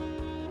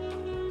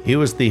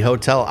the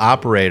hotel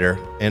operator,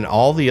 and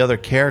all the other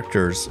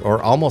characters,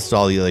 or almost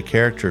all the other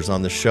characters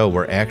on the show,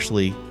 were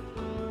actually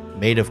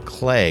made of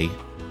clay.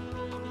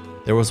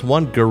 There was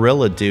one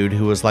gorilla dude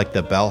who was like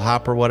the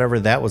bellhop or whatever.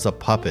 That was a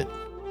puppet.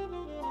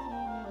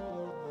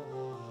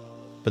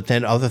 But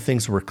then other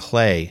things were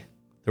clay.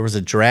 There was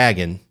a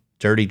dragon,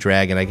 Dirty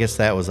Dragon. I guess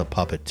that was a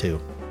puppet too.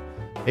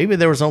 Maybe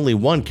there was only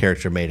one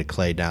character made of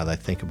clay now that I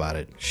think about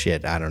it.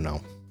 Shit, I don't know.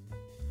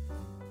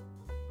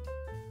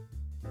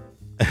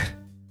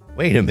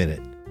 Wait a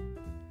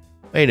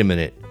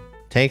minute.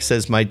 Tank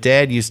says, my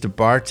dad used to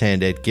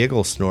bartend at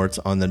Giggle Snorts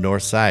on the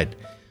north side.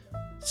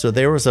 So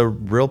there was a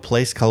real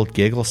place called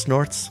Giggle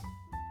Snorts?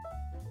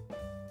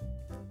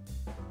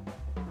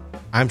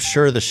 I'm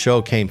sure the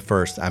show came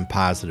first. I'm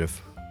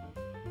positive.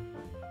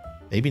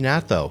 Maybe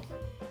not, though.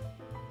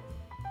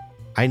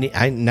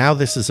 Now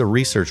this is a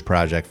research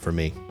project for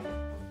me.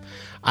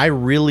 I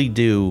really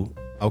do.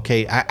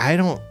 Okay,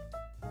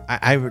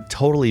 I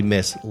totally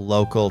miss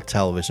local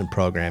television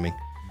programming.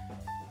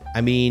 I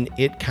mean,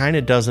 it kind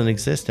of doesn't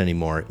exist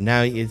anymore.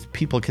 Now,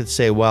 people could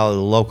say, well,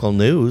 local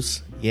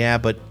news. Yeah,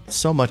 but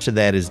so much of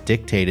that is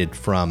dictated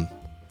from,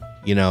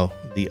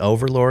 the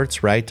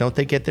overlords, right? Don't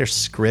they get their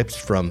scripts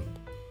from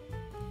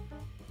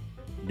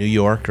New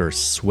York or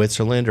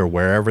Switzerland or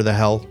wherever the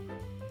hell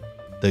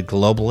the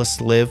globalists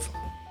live?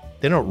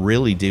 They don't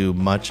really do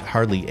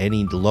hardly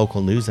any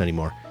local news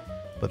anymore.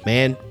 But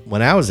man,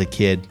 when I was a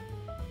kid,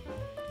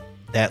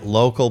 that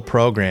local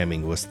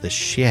programming was the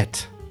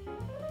shit.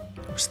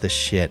 It was the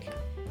shit.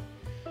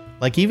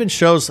 Like even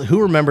shows,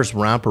 who remembers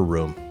Romper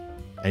Room?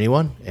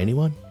 Anyone?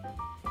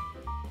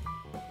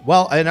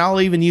 Well, and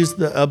I'll even use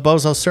the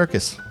Bozo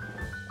Circus.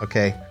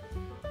 Okay.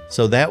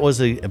 So that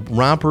was a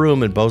Romper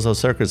Room and Bozo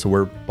Circus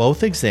were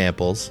both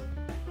examples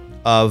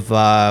of,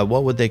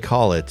 what would they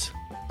call it?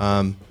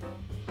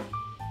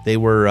 They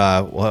were,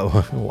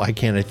 why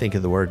can't I think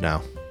of the word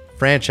now?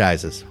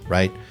 Franchises,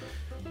 right?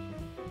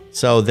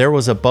 So there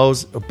was our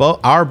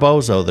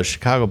Bozo, the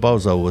Chicago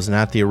Bozo, was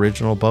not the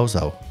original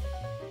Bozo.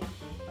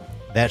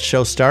 That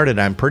show started,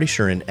 I'm pretty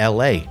sure, in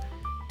L.A.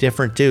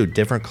 Different dude,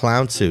 different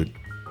clown suit.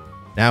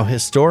 Now,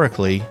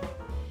 historically,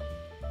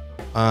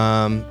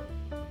 our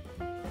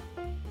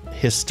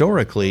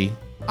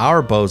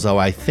Bozo,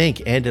 I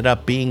think, ended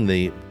up being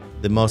the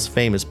most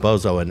famous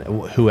Bozo and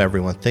who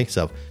everyone thinks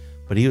of.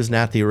 But he was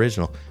not the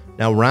original.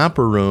 Now,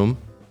 Romper Room,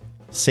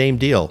 same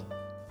deal.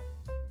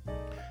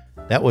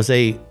 That was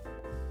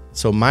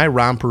so my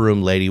Romper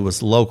Room lady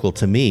was local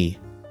to me.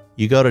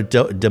 You go to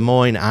Des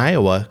Moines,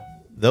 Iowa,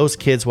 those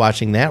kids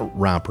watching that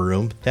Romper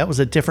Room, that was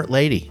a different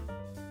lady.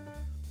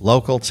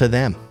 Local to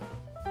them.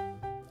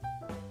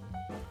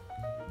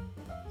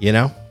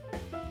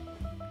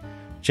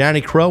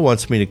 Johnny Crow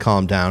wants me to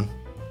calm down.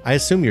 I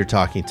assume you're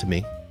talking to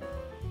me.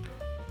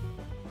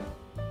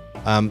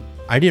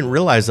 I didn't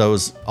realize I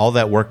was all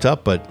that worked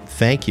up, but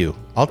thank you.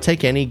 I'll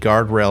take any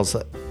guardrails,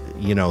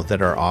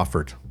 that are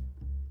offered.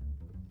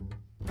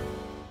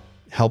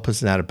 Help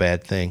is not a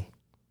bad thing.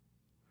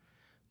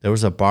 There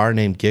was a bar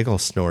named Giggle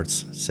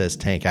Snorts, says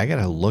Tank. I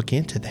gotta look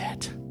into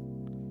that.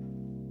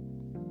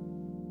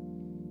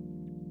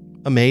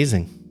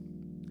 Amazing.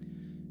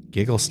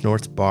 Giggle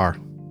Snorts Bar.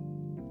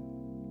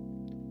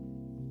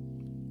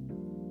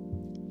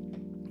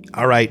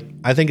 All right,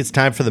 I think it's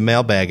time for the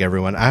mailbag,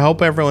 everyone. I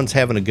hope everyone's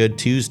having a good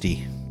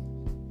Tuesday.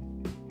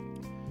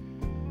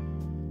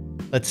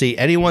 Let's see,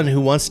 anyone who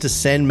wants to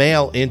send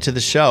mail into the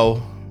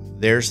show,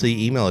 there's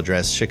the email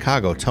address,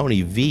 Chicago,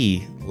 Tony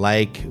V,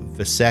 like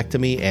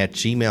vasectomy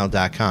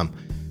 @gmail.com.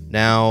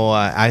 Now,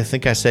 I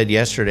think I said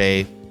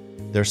yesterday,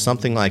 there's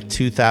something like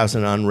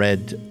 2,000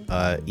 unread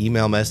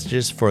email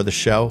messages for the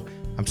show.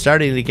 I'm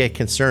starting to get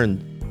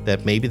concerned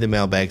that maybe the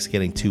mailbag's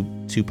getting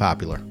too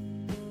popular.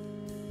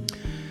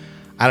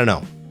 I don't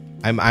know.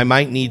 I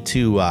might need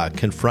to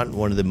confront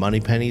one of the money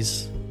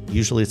pennies.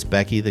 Usually it's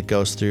Becky that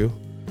goes through.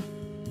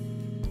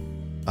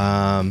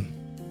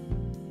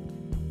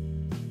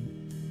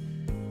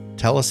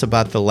 Tell us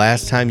about the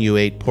last time you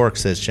ate pork,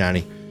 says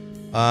Johnny.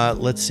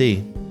 Let's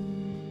see.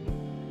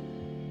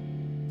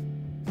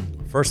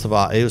 First of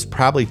all, it was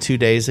probably 2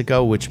 days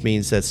ago, which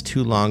means that's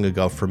too long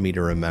ago for me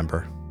to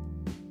remember.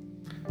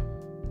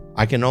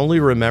 I can only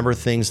remember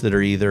things that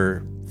are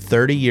either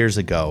 30 years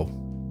ago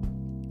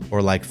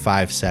or like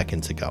 5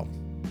 seconds ago.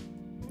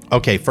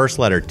 Okay, first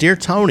letter. Dear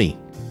Tony,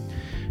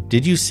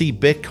 did you see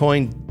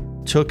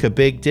Bitcoin took a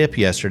big dip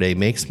yesterday?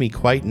 Makes me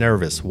quite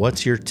nervous.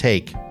 What's your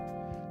take?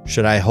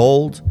 Should I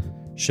hold?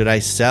 Should I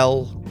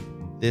sell?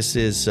 This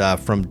is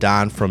from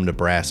Don from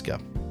Nebraska.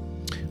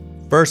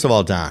 First of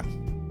all, Don,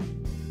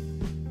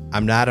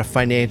 I'm not a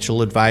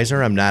financial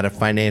advisor. I'm not a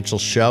financial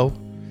show.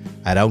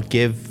 I don't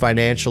give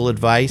financial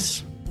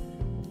advice.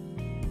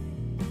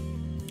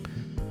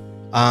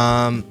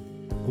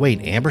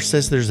 Wait, Amber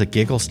says there's a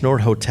Giggle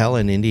Snort Hotel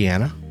in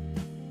Indiana?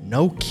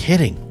 No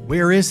kidding.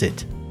 Where is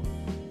it?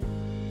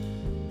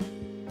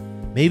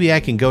 Maybe I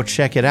can go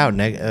check it out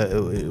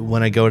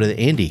when I go to the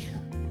Indy.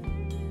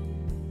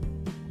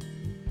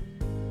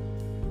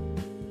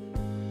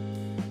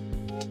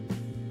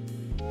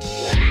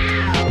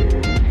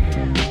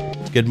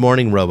 Good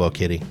morning,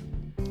 RoboKitty.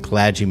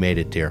 Glad you made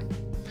it, dear.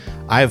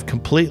 I have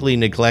completely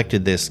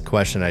neglected this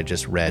question I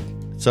just read.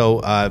 So,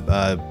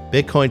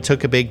 Bitcoin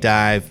took a big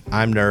dive.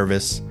 I'm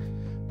nervous.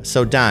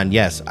 So, Don,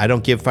 yes, I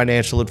don't give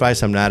financial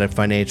advice. I'm not a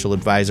financial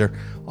advisor.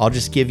 I'll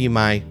just give you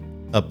my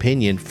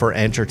opinion for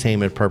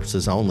entertainment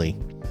purposes only.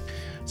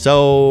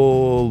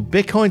 So,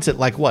 Bitcoin's at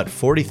like what,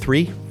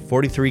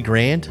 43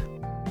 grand?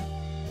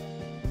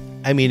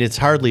 I mean, it's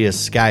hardly a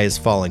sky is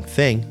falling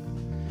thing.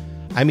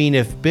 I mean,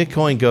 if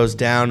Bitcoin goes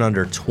down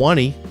under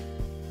 20,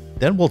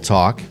 then we'll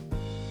talk.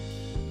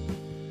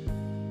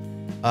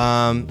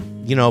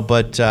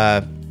 But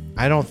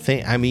I don't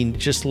think, I mean,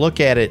 just look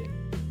at it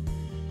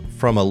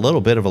from a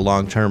little bit of a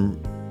long-term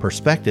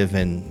perspective,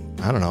 and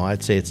I don't know,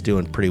 I'd say it's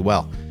doing pretty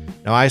well.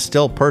 Now, I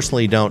still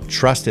personally don't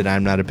trust it.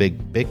 I'm not a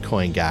big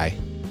Bitcoin guy.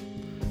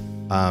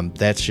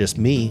 That's just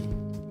me.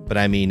 But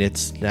I mean,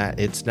 it's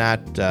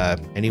not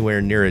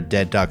anywhere near a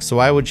dead duck. So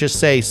I would just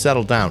say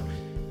settle down.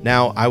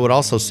 Now, I would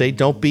also say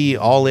don't be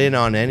all in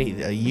on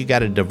any. You got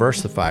to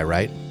diversify,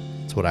 right?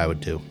 That's what I would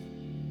do.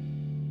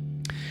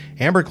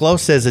 Amber Glow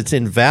says it's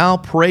in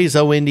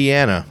Valparaiso,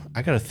 Indiana.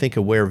 I got to think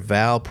of where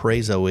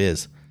Valparaiso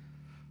is.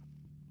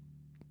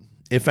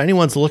 If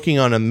anyone's looking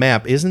on a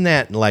map, isn't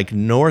that like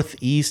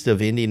northeast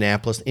of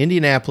Indianapolis?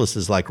 Indianapolis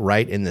is like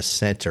right in the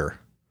center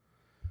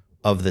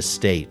of the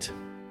state.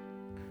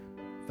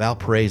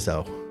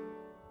 Valparaiso.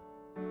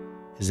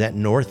 Is that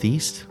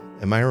northeast?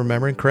 Am I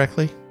remembering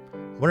correctly? I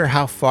wonder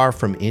how far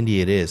from Indy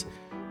it is.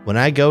 When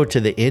I go to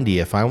the Indy,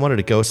 if I wanted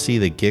to go see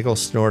the Giggle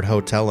Snort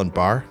Hotel and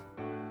Bar,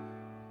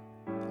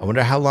 I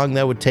wonder how long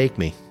that would take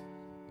me.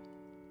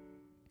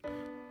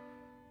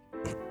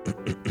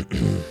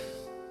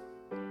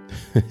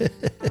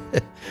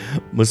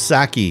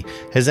 Musaki,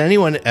 has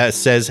anyone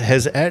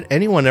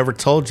ever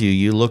told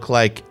you look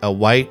like a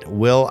white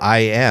Will I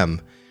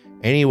Am?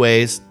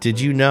 Anyways, did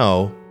you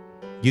know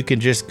you can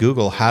just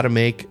Google how to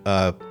make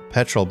a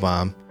petrol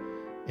bomb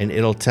and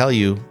it'll tell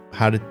you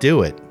how to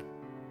do it?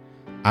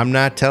 I'm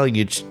not telling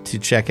you to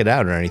check it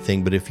out or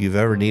anything, but if you've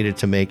ever needed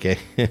to make a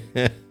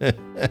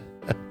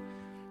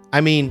I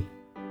mean,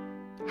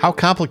 how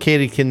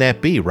complicated can that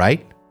be,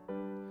 right?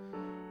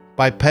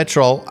 By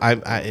petrol,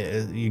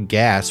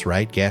 gas,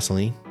 right?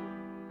 Gasoline.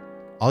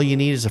 All you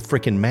need is a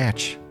freaking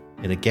match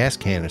and a gas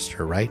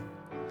canister, right?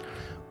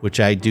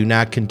 Which I do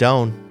not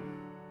condone.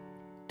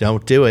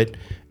 Don't do it.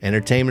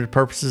 Entertainment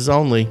purposes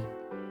only.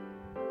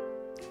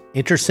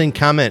 Interesting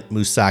comment,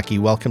 Musaki.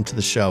 Welcome to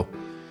the show.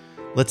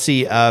 Let's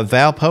see. Tank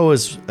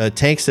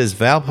says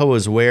Valpo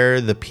is where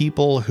the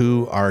people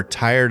who are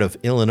tired of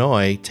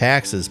Illinois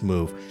taxes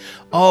move.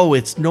 Oh,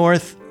 it's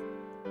north.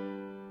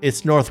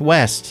 It's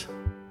northwest.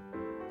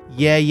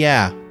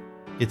 Yeah.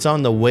 It's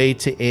on the way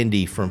to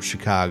Indy from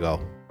Chicago.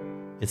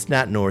 It's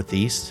not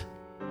northeast.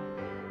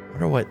 I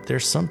wonder what.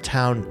 There's some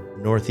town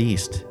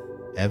northeast.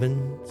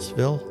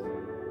 Evansville?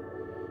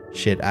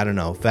 Shit, I don't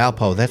know.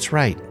 Valpo, that's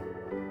right.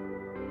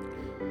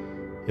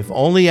 If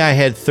only I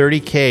had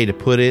 30K to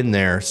put in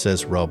there,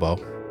 says Robo,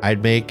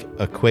 I'd make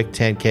a quick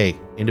 10K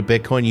into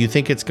Bitcoin. You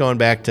think it's going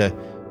back to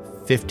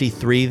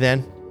 53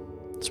 then?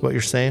 That's what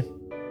you're saying?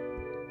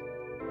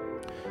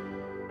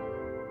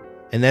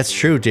 And that's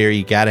true, dear.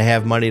 You got to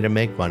have money to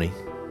make money.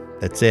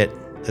 That's it.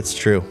 That's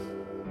true.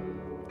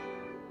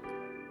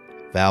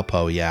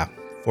 Valpo, yeah.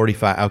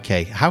 45.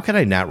 Okay. How could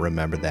I not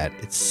remember that?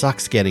 It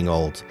sucks getting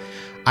old.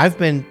 I've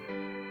been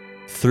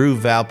through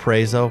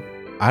Valparaiso,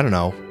 I don't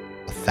know,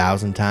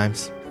 1,000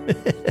 times.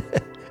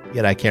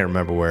 Yet I can't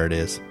remember where it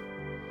is.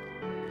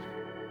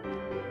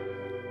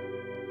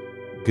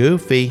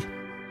 Goofy.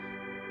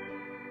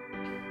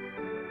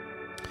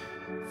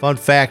 Fun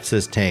fact,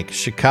 says Tank.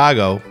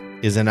 Chicago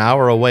is an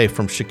hour away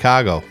from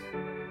Chicago.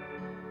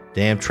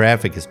 Damn,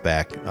 traffic is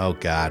back. Oh,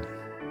 God.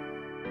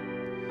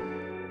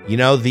 You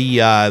know,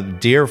 the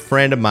dear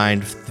friend of mine,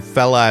 the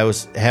fella I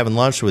was having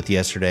lunch with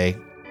yesterday,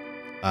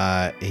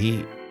 I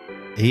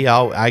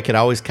could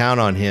always count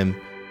on him.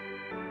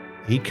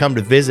 He'd come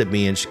to visit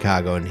me in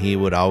Chicago, and he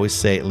would always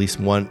say, at least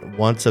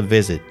once a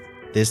visit,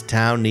 this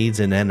town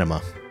needs an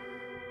enema.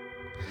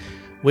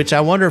 Which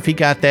I wonder if he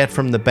got that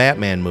from the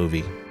Batman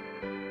movie.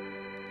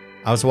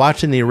 I was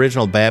watching the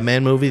original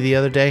Batman movie the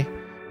other day,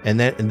 and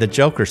the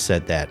Joker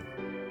said that.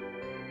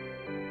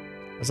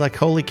 I was like,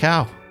 holy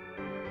cow.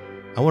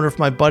 I wonder if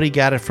my buddy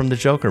got it from the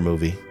Joker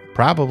movie.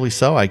 Probably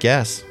so, I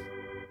guess.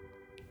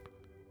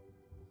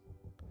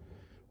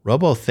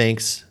 Robo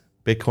thinks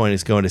Bitcoin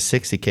is going to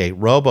 60K.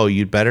 Robo,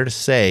 you'd better to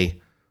say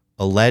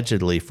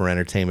allegedly for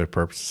entertainment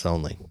purposes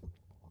only.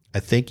 I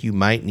think you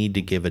might need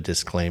to give a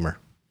disclaimer.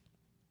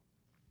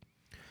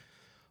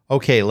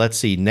 Okay, let's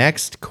see.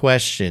 Next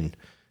question.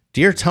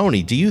 Dear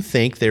Tony, do you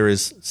think there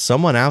is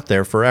someone out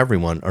there for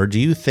everyone, or do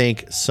you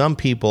think some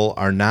people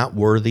are not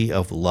worthy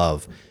of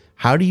love?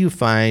 How do you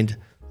find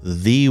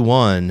the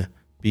one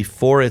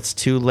before it's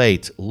too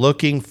late?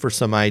 Looking for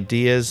some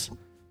ideas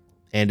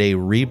and a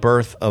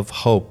rebirth of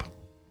hope.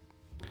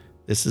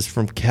 This is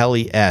from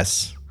Kelly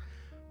S.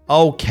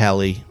 Oh,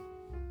 Kelly.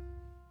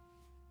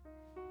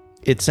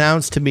 It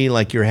sounds to me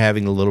like you're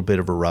having a little bit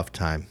of a rough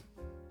time.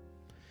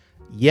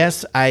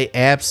 Yes, I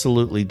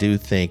absolutely do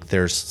think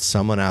there's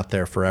someone out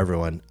there for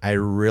everyone. I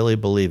really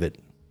believe it.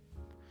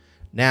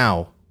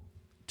 Now,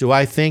 do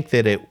I think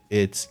that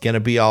it's going to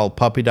be all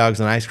puppy dogs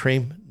and ice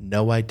cream?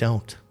 No, I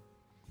don't.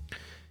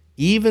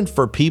 Even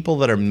for people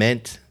that are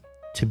meant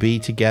to be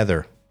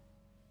together.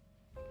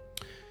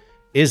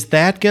 Is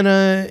that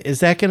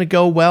gonna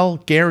go well?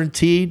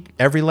 Guaranteed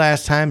every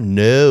last time?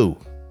 No.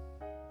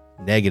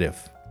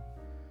 Negative.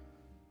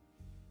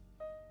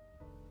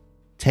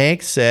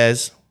 Tank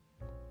says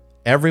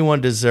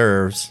everyone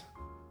deserves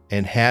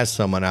and has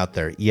someone out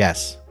there.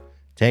 Yes.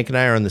 Tank and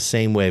I are on the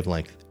same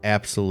wavelength.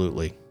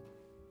 Absolutely.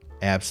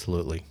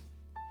 Absolutely.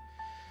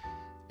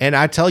 And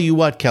I tell you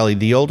what, Kelly,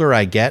 the older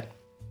I get,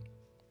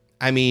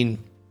 I mean,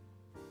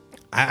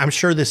 I'm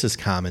sure this is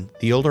common.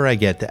 The older I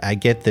get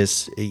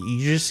this,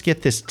 you just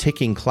get this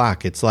ticking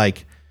clock. It's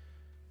like,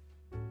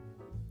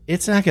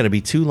 it's not going to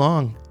be too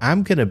long.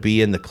 I'm going to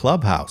be in the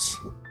clubhouse,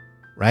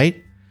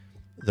 right?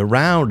 The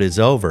round is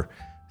over.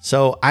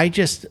 So I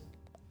just,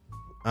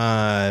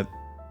 I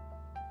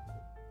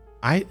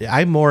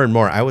more and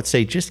more, I would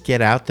say just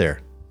get out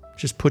there.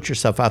 Just put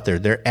yourself out there.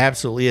 There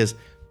absolutely is.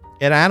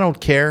 And I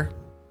don't care.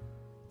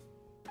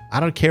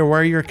 I don't care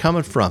where you're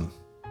coming from.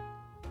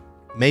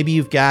 Maybe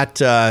you've got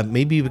a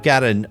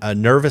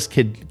nervous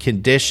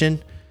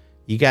condition.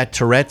 You got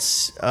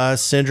Tourette's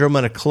syndrome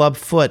and a club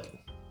foot.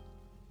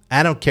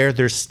 I don't care.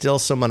 There's still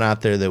someone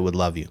out there that would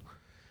love you.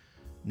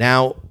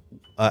 Now,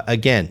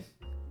 again,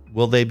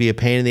 will they be a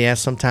pain in the ass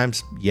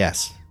sometimes?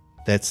 Yes,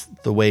 that's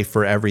the way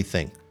for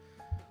everything.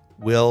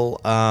 Will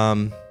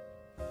the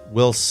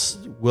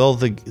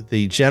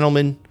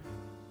gentleman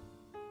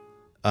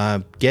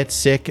get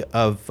sick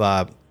of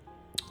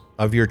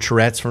your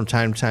Tourette's from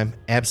time to time?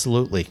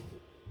 Absolutely.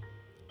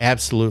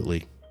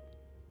 Absolutely.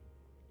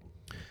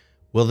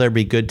 Will there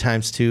be good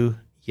times too?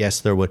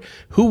 Yes, there would.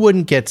 Who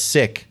wouldn't get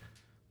sick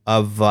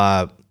of,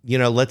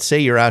 let's say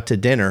you're out to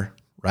dinner,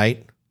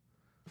 right?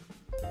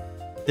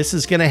 This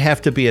is going to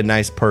have to be a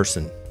nice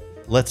person.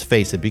 Let's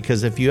face it,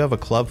 because if you have a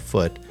club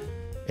foot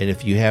and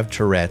if you have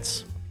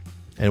Tourette's,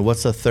 and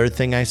what's the third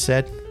thing I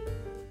said?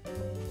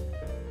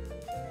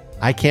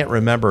 I can't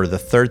remember the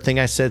third thing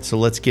I said, so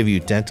let's give you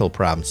dental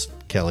problems,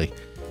 Kelly.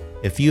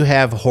 If you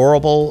have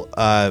horrible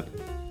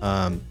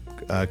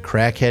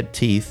crackhead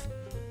teeth,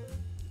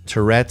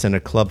 Tourette's, and a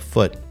club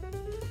foot,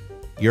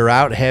 you're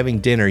out having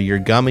dinner, you're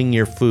gumming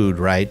your food,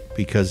 right?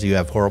 Because you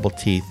have horrible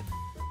teeth.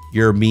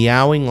 You're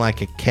meowing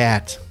like a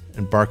cat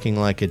and barking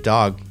like a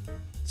dog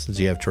since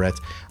you have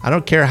Tourette's. I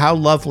don't care how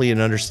lovely and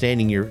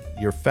understanding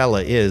your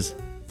fella is.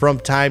 From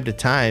time to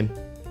time,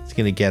 it's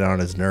going to get on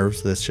his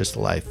nerves. That's just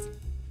life.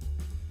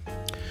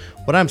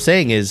 What I'm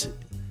saying is,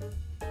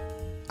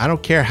 I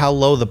don't care how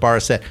low the bar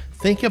is set.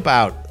 Think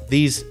about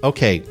these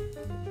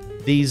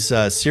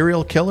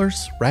serial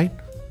killers, right?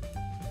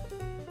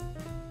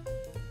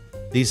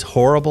 These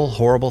horrible,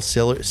 horrible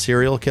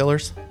serial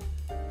killers.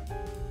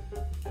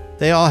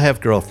 They all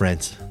have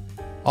girlfriends.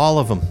 All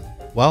of them.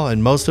 Well,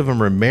 and most of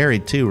them are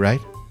married too,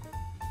 right?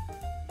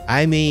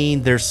 I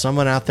mean, there's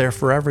someone out there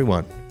for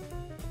everyone.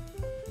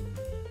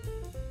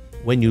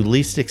 When you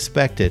least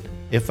expect it.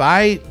 If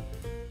I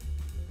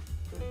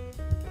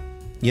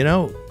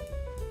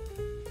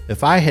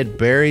had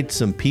buried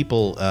some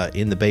people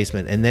in the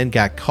basement and then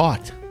got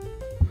caught,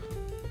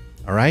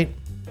 all right,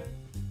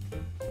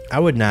 I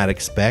would not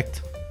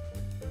expect,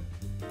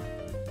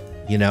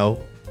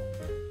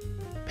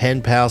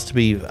 pen pals to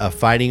be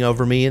fighting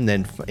over me and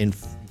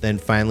then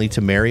finally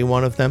to marry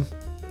one of them.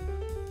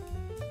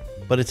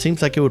 But it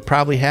seems like it would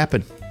probably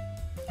happen.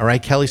 All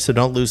right, Kelly, so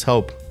don't lose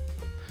hope.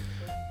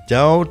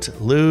 Don't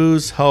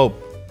lose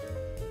hope.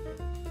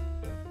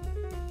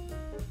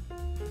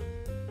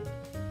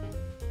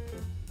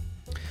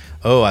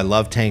 Oh, I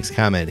love Tank's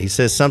comment. He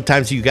says,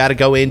 sometimes you got to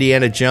go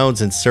Indiana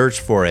Jones and search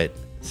for it.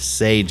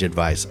 Sage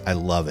advice. I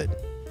love it.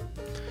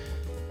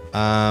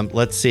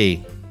 Let's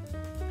see.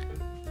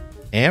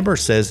 Amber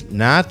says,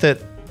 not that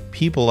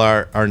people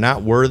are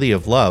not worthy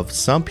of love.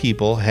 Some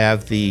people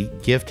have the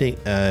gifting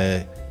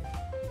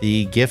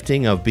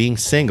of being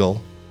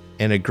single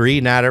and agree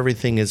not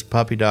everything is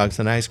puppy dogs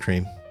and ice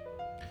cream.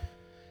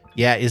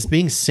 Yeah, is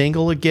being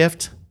single a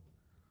gift?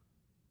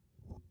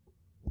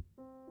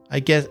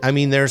 I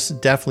mean, there's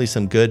definitely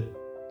some good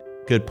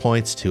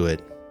points to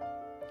it.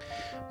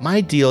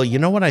 My deal, you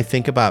know what I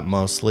think about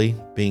mostly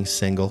being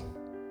single?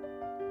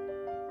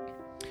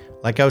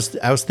 Like I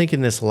was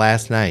thinking this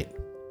last night.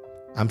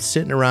 I'm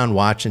sitting around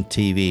watching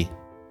TV,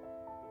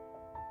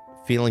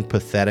 feeling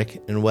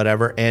pathetic and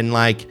whatever. And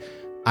like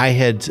I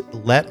had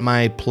let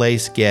my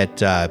place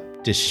get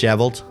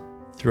disheveled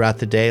throughout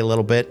the day a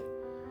little bit.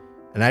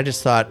 And I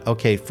just thought,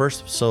 okay,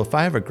 first, so if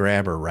I have a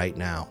grabber right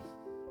now,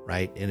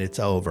 right, and it's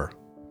over,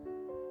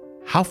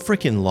 how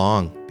freaking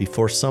long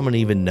before someone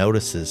even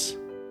notices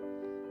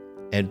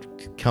and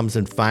comes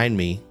and find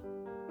me,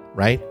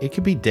 right? It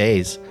could be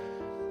days.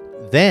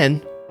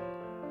 Then,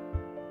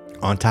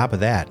 on top of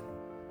that,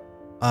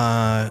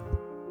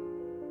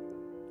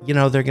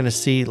 they're going to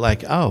see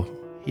like, oh,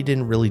 he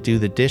didn't really do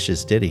the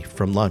dishes, did he,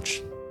 from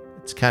lunch?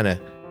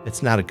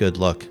 It's not a good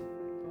look.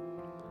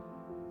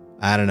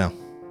 I don't know.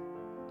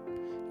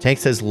 Tank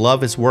says,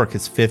 love is work.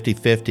 It's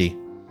 50-50.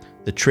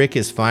 The trick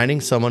is finding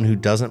someone who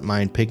doesn't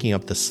mind picking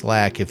up the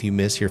slack if you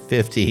miss your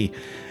 50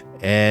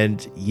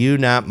 and you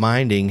not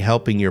minding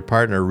helping your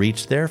partner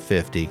reach their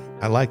 50.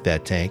 I like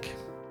that, Tank.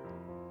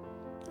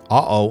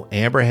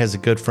 Amber has a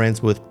good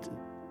friends with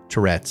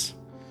Tourette's.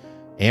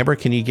 Amber,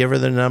 can you give her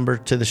the number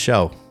to the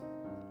show?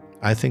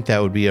 I think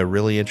that would be a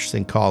really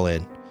interesting call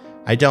in.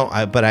 I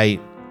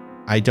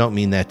don't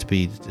mean that to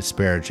be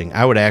disparaging.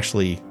 I would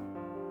actually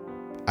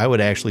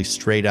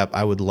straight up,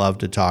 I would love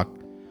to talk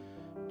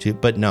to,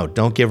 but no,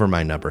 don't give her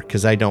my number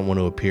because I don't want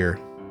to appear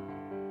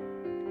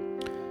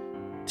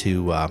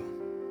to,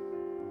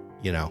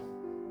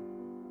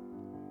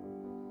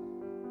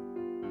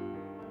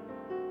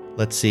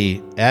 let's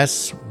see,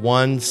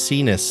 S1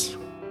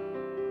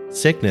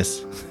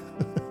 sickness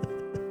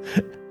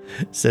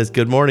says,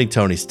 good morning,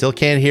 Tony. Still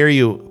can't hear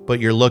you, but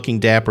you're looking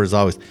dapper as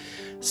always.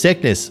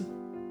 Sickness.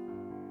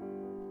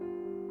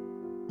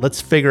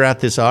 Let's figure out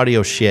this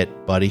audio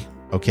shit, buddy.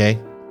 Okay,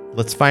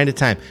 let's find a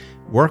time.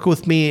 Work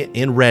with me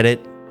in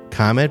Reddit.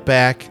 Comment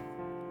back.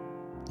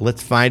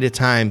 Let's find a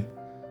time.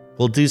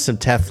 We'll do some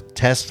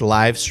test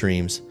live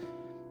streams,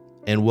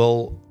 and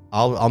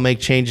I'll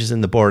make changes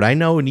in the board. I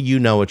know you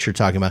know what you're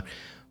talking about.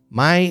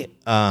 My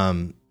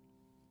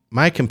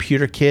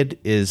computer kid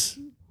is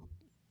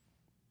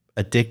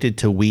addicted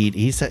to weed.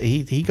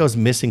 He goes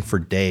missing for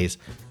days.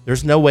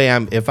 There's no way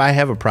if I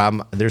have a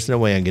problem, there's no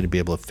way I'm going to be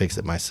able to fix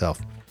it myself.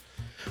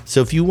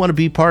 So if you want to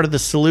be part of the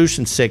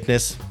solution,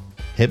 Sickness,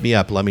 hit me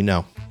up. Let me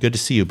know. Good to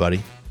see you,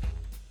 buddy.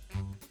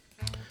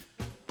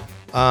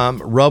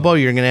 Robo,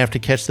 you're going to have to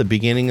catch the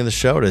beginning of the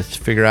show to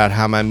figure out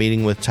how my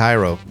meeting with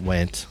Tyra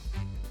went.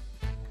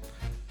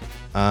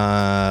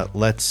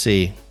 Let's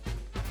see.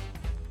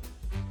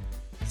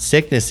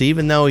 Sickness,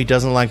 even though he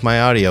doesn't like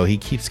my audio, he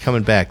keeps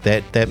coming back.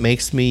 That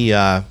makes me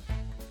that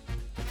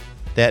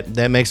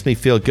makes me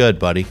feel good,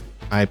 buddy.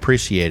 I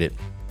appreciate it.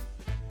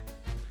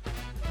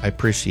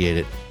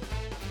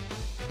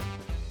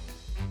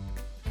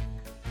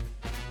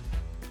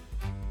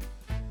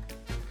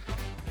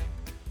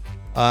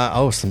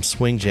 Some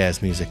swing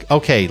jazz music.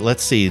 Okay,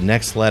 let's see.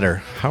 Next letter.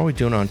 How are we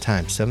doing on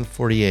time?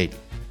 7:48.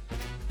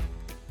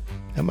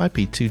 That might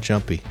be too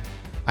jumpy.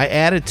 I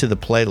added to the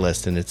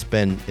playlist and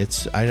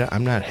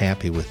I'm not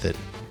happy with it.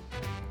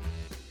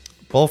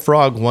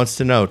 Bullfrog wants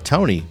to know,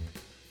 Tony,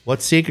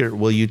 what secret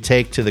will you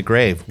take to the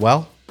grave?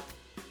 Well,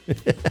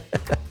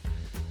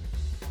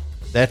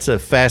 that's a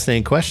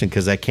fascinating question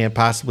because I can't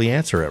possibly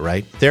answer it,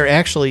 right? There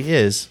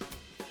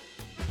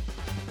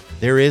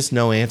is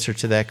no answer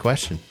to that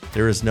question.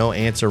 There is no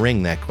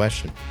answering that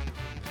question.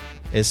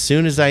 As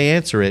soon as I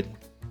answer it,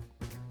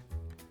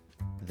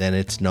 then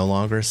it's no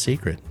longer a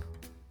secret.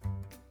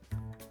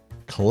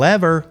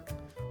 Clever.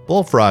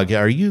 Bullfrog,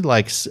 are you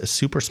like a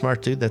super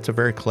smart dude? That's a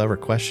very clever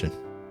question.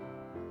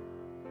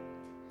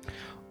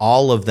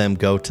 All of them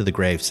go to the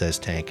grave, says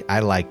Tank.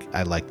 I like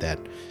that.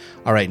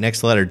 All right,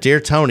 next letter.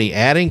 Dear Tony,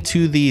 adding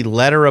to the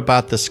letter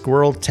about the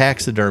squirrel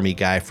taxidermy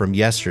guy from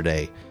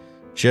yesterday,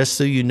 just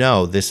so you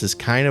know, this is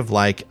kind of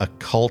like a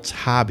cult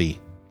hobby.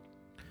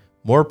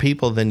 More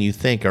people than you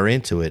think are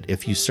into it.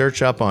 If you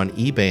search up on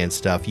eBay and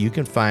stuff, you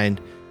can find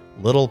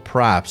little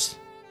props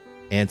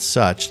and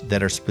such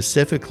that are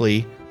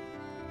specifically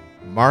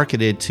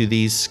marketed to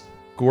these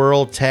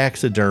squirrel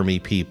taxidermy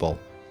people.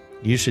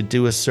 You should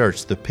do a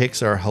search. The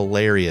pics are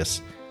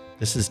hilarious.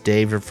 This is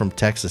David from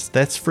Texas.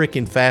 That's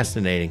freaking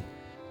fascinating.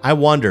 I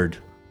wondered.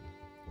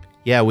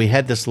 Yeah, we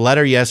had this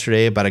letter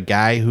yesterday about a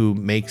guy who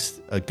makes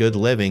a good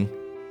living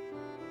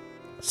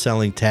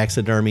selling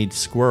taxidermied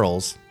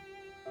squirrels.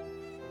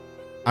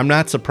 I'm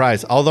not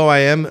surprised, although I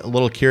am a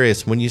little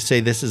curious. When you say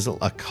this is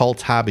a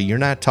cult hobby, you're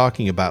not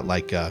talking about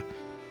like a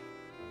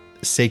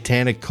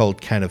satanic cult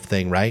kind of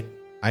thing, right?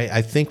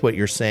 I think what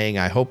you're saying,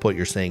 I hope what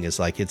you're saying is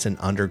like it's an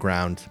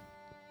underground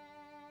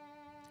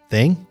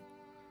thing,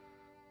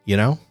 you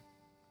know?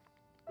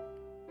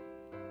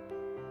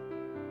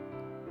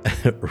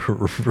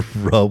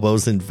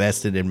 Robo's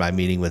invested in my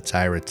meeting with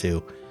Tyra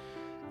too.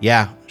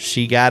 Yeah,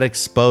 she got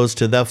exposed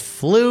to the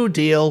flu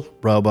deal,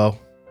 Robo.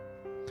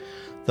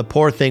 The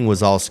poor thing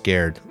was all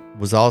scared.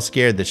 Was all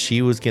scared that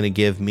she was going to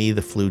give me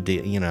the flu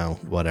deal. You know,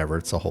 whatever.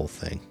 It's a whole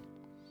thing.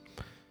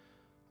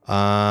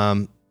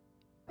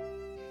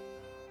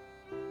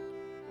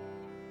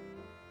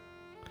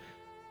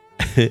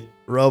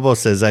 Robo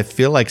says, I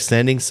feel like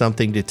sending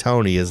something to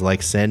Tony is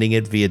like sending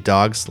it via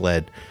dog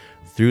sled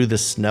through the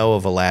snow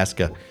of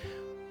Alaska.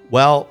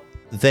 Well,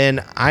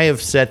 then I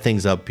have set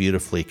things up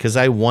beautifully because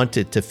I want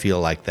it to feel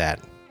like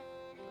that.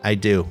 I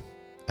do.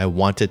 I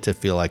want it to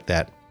feel like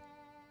that.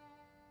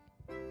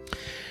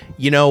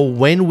 You know,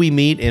 when we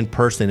meet in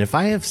person, if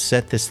I have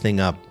set this thing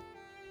up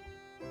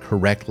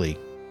correctly,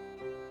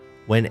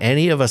 when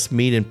any of us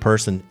meet in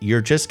person,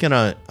 you're just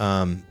gonna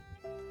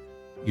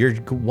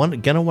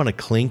want to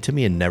cling to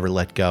me and never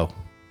let go.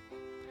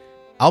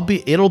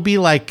 It'll be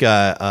like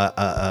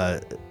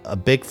a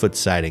Bigfoot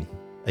sighting,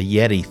 a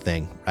Yeti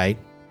thing, right?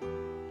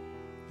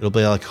 It'll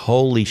be like,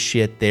 holy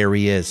shit, there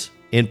he is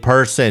in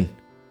person.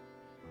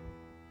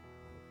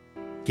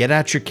 Get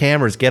out your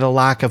cameras, get a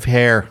lock of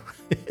hair.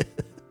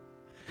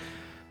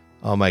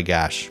 Oh my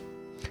gosh.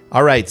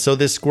 All right, so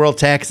this squirrel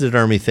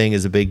taxidermy thing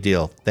is a big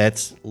deal.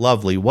 That's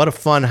lovely. What a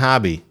fun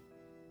hobby.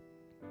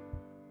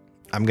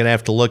 I'm going to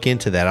have to look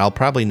into that. I'll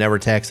probably never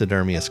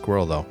taxidermy a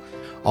squirrel, though.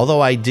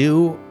 Although I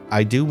do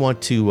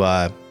want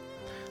to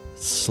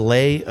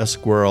slay a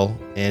squirrel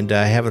and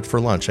have it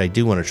for lunch. I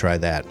do want to try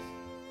that.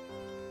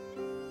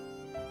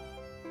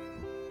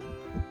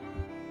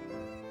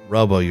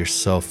 Robo, you're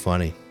so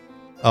funny.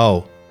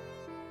 Oh,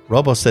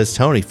 Robo says,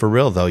 Tony, for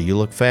real, though, you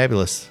look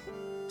fabulous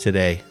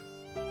today.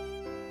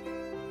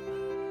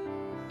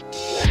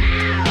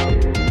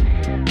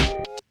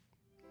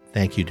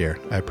 Thank you, dear.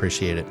 I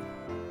appreciate it.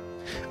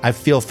 I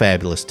feel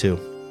fabulous, too.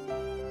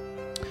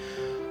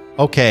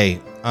 Okay.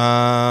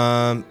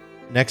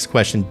 Next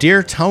question.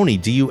 Dear Tony,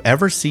 do you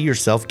ever see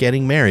yourself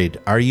getting married?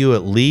 Are you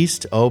at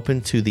least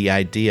open to the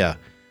idea?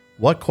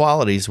 What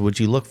qualities would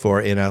you look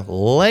for in a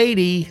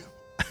lady?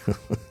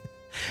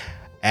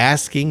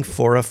 Asking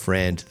for a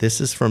friend. This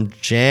is from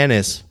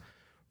Janice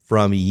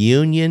from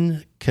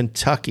Union,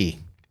 Kentucky.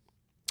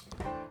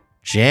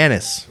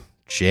 Janice.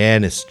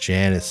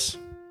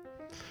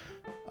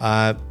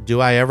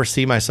 Do I ever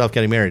see myself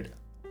getting married?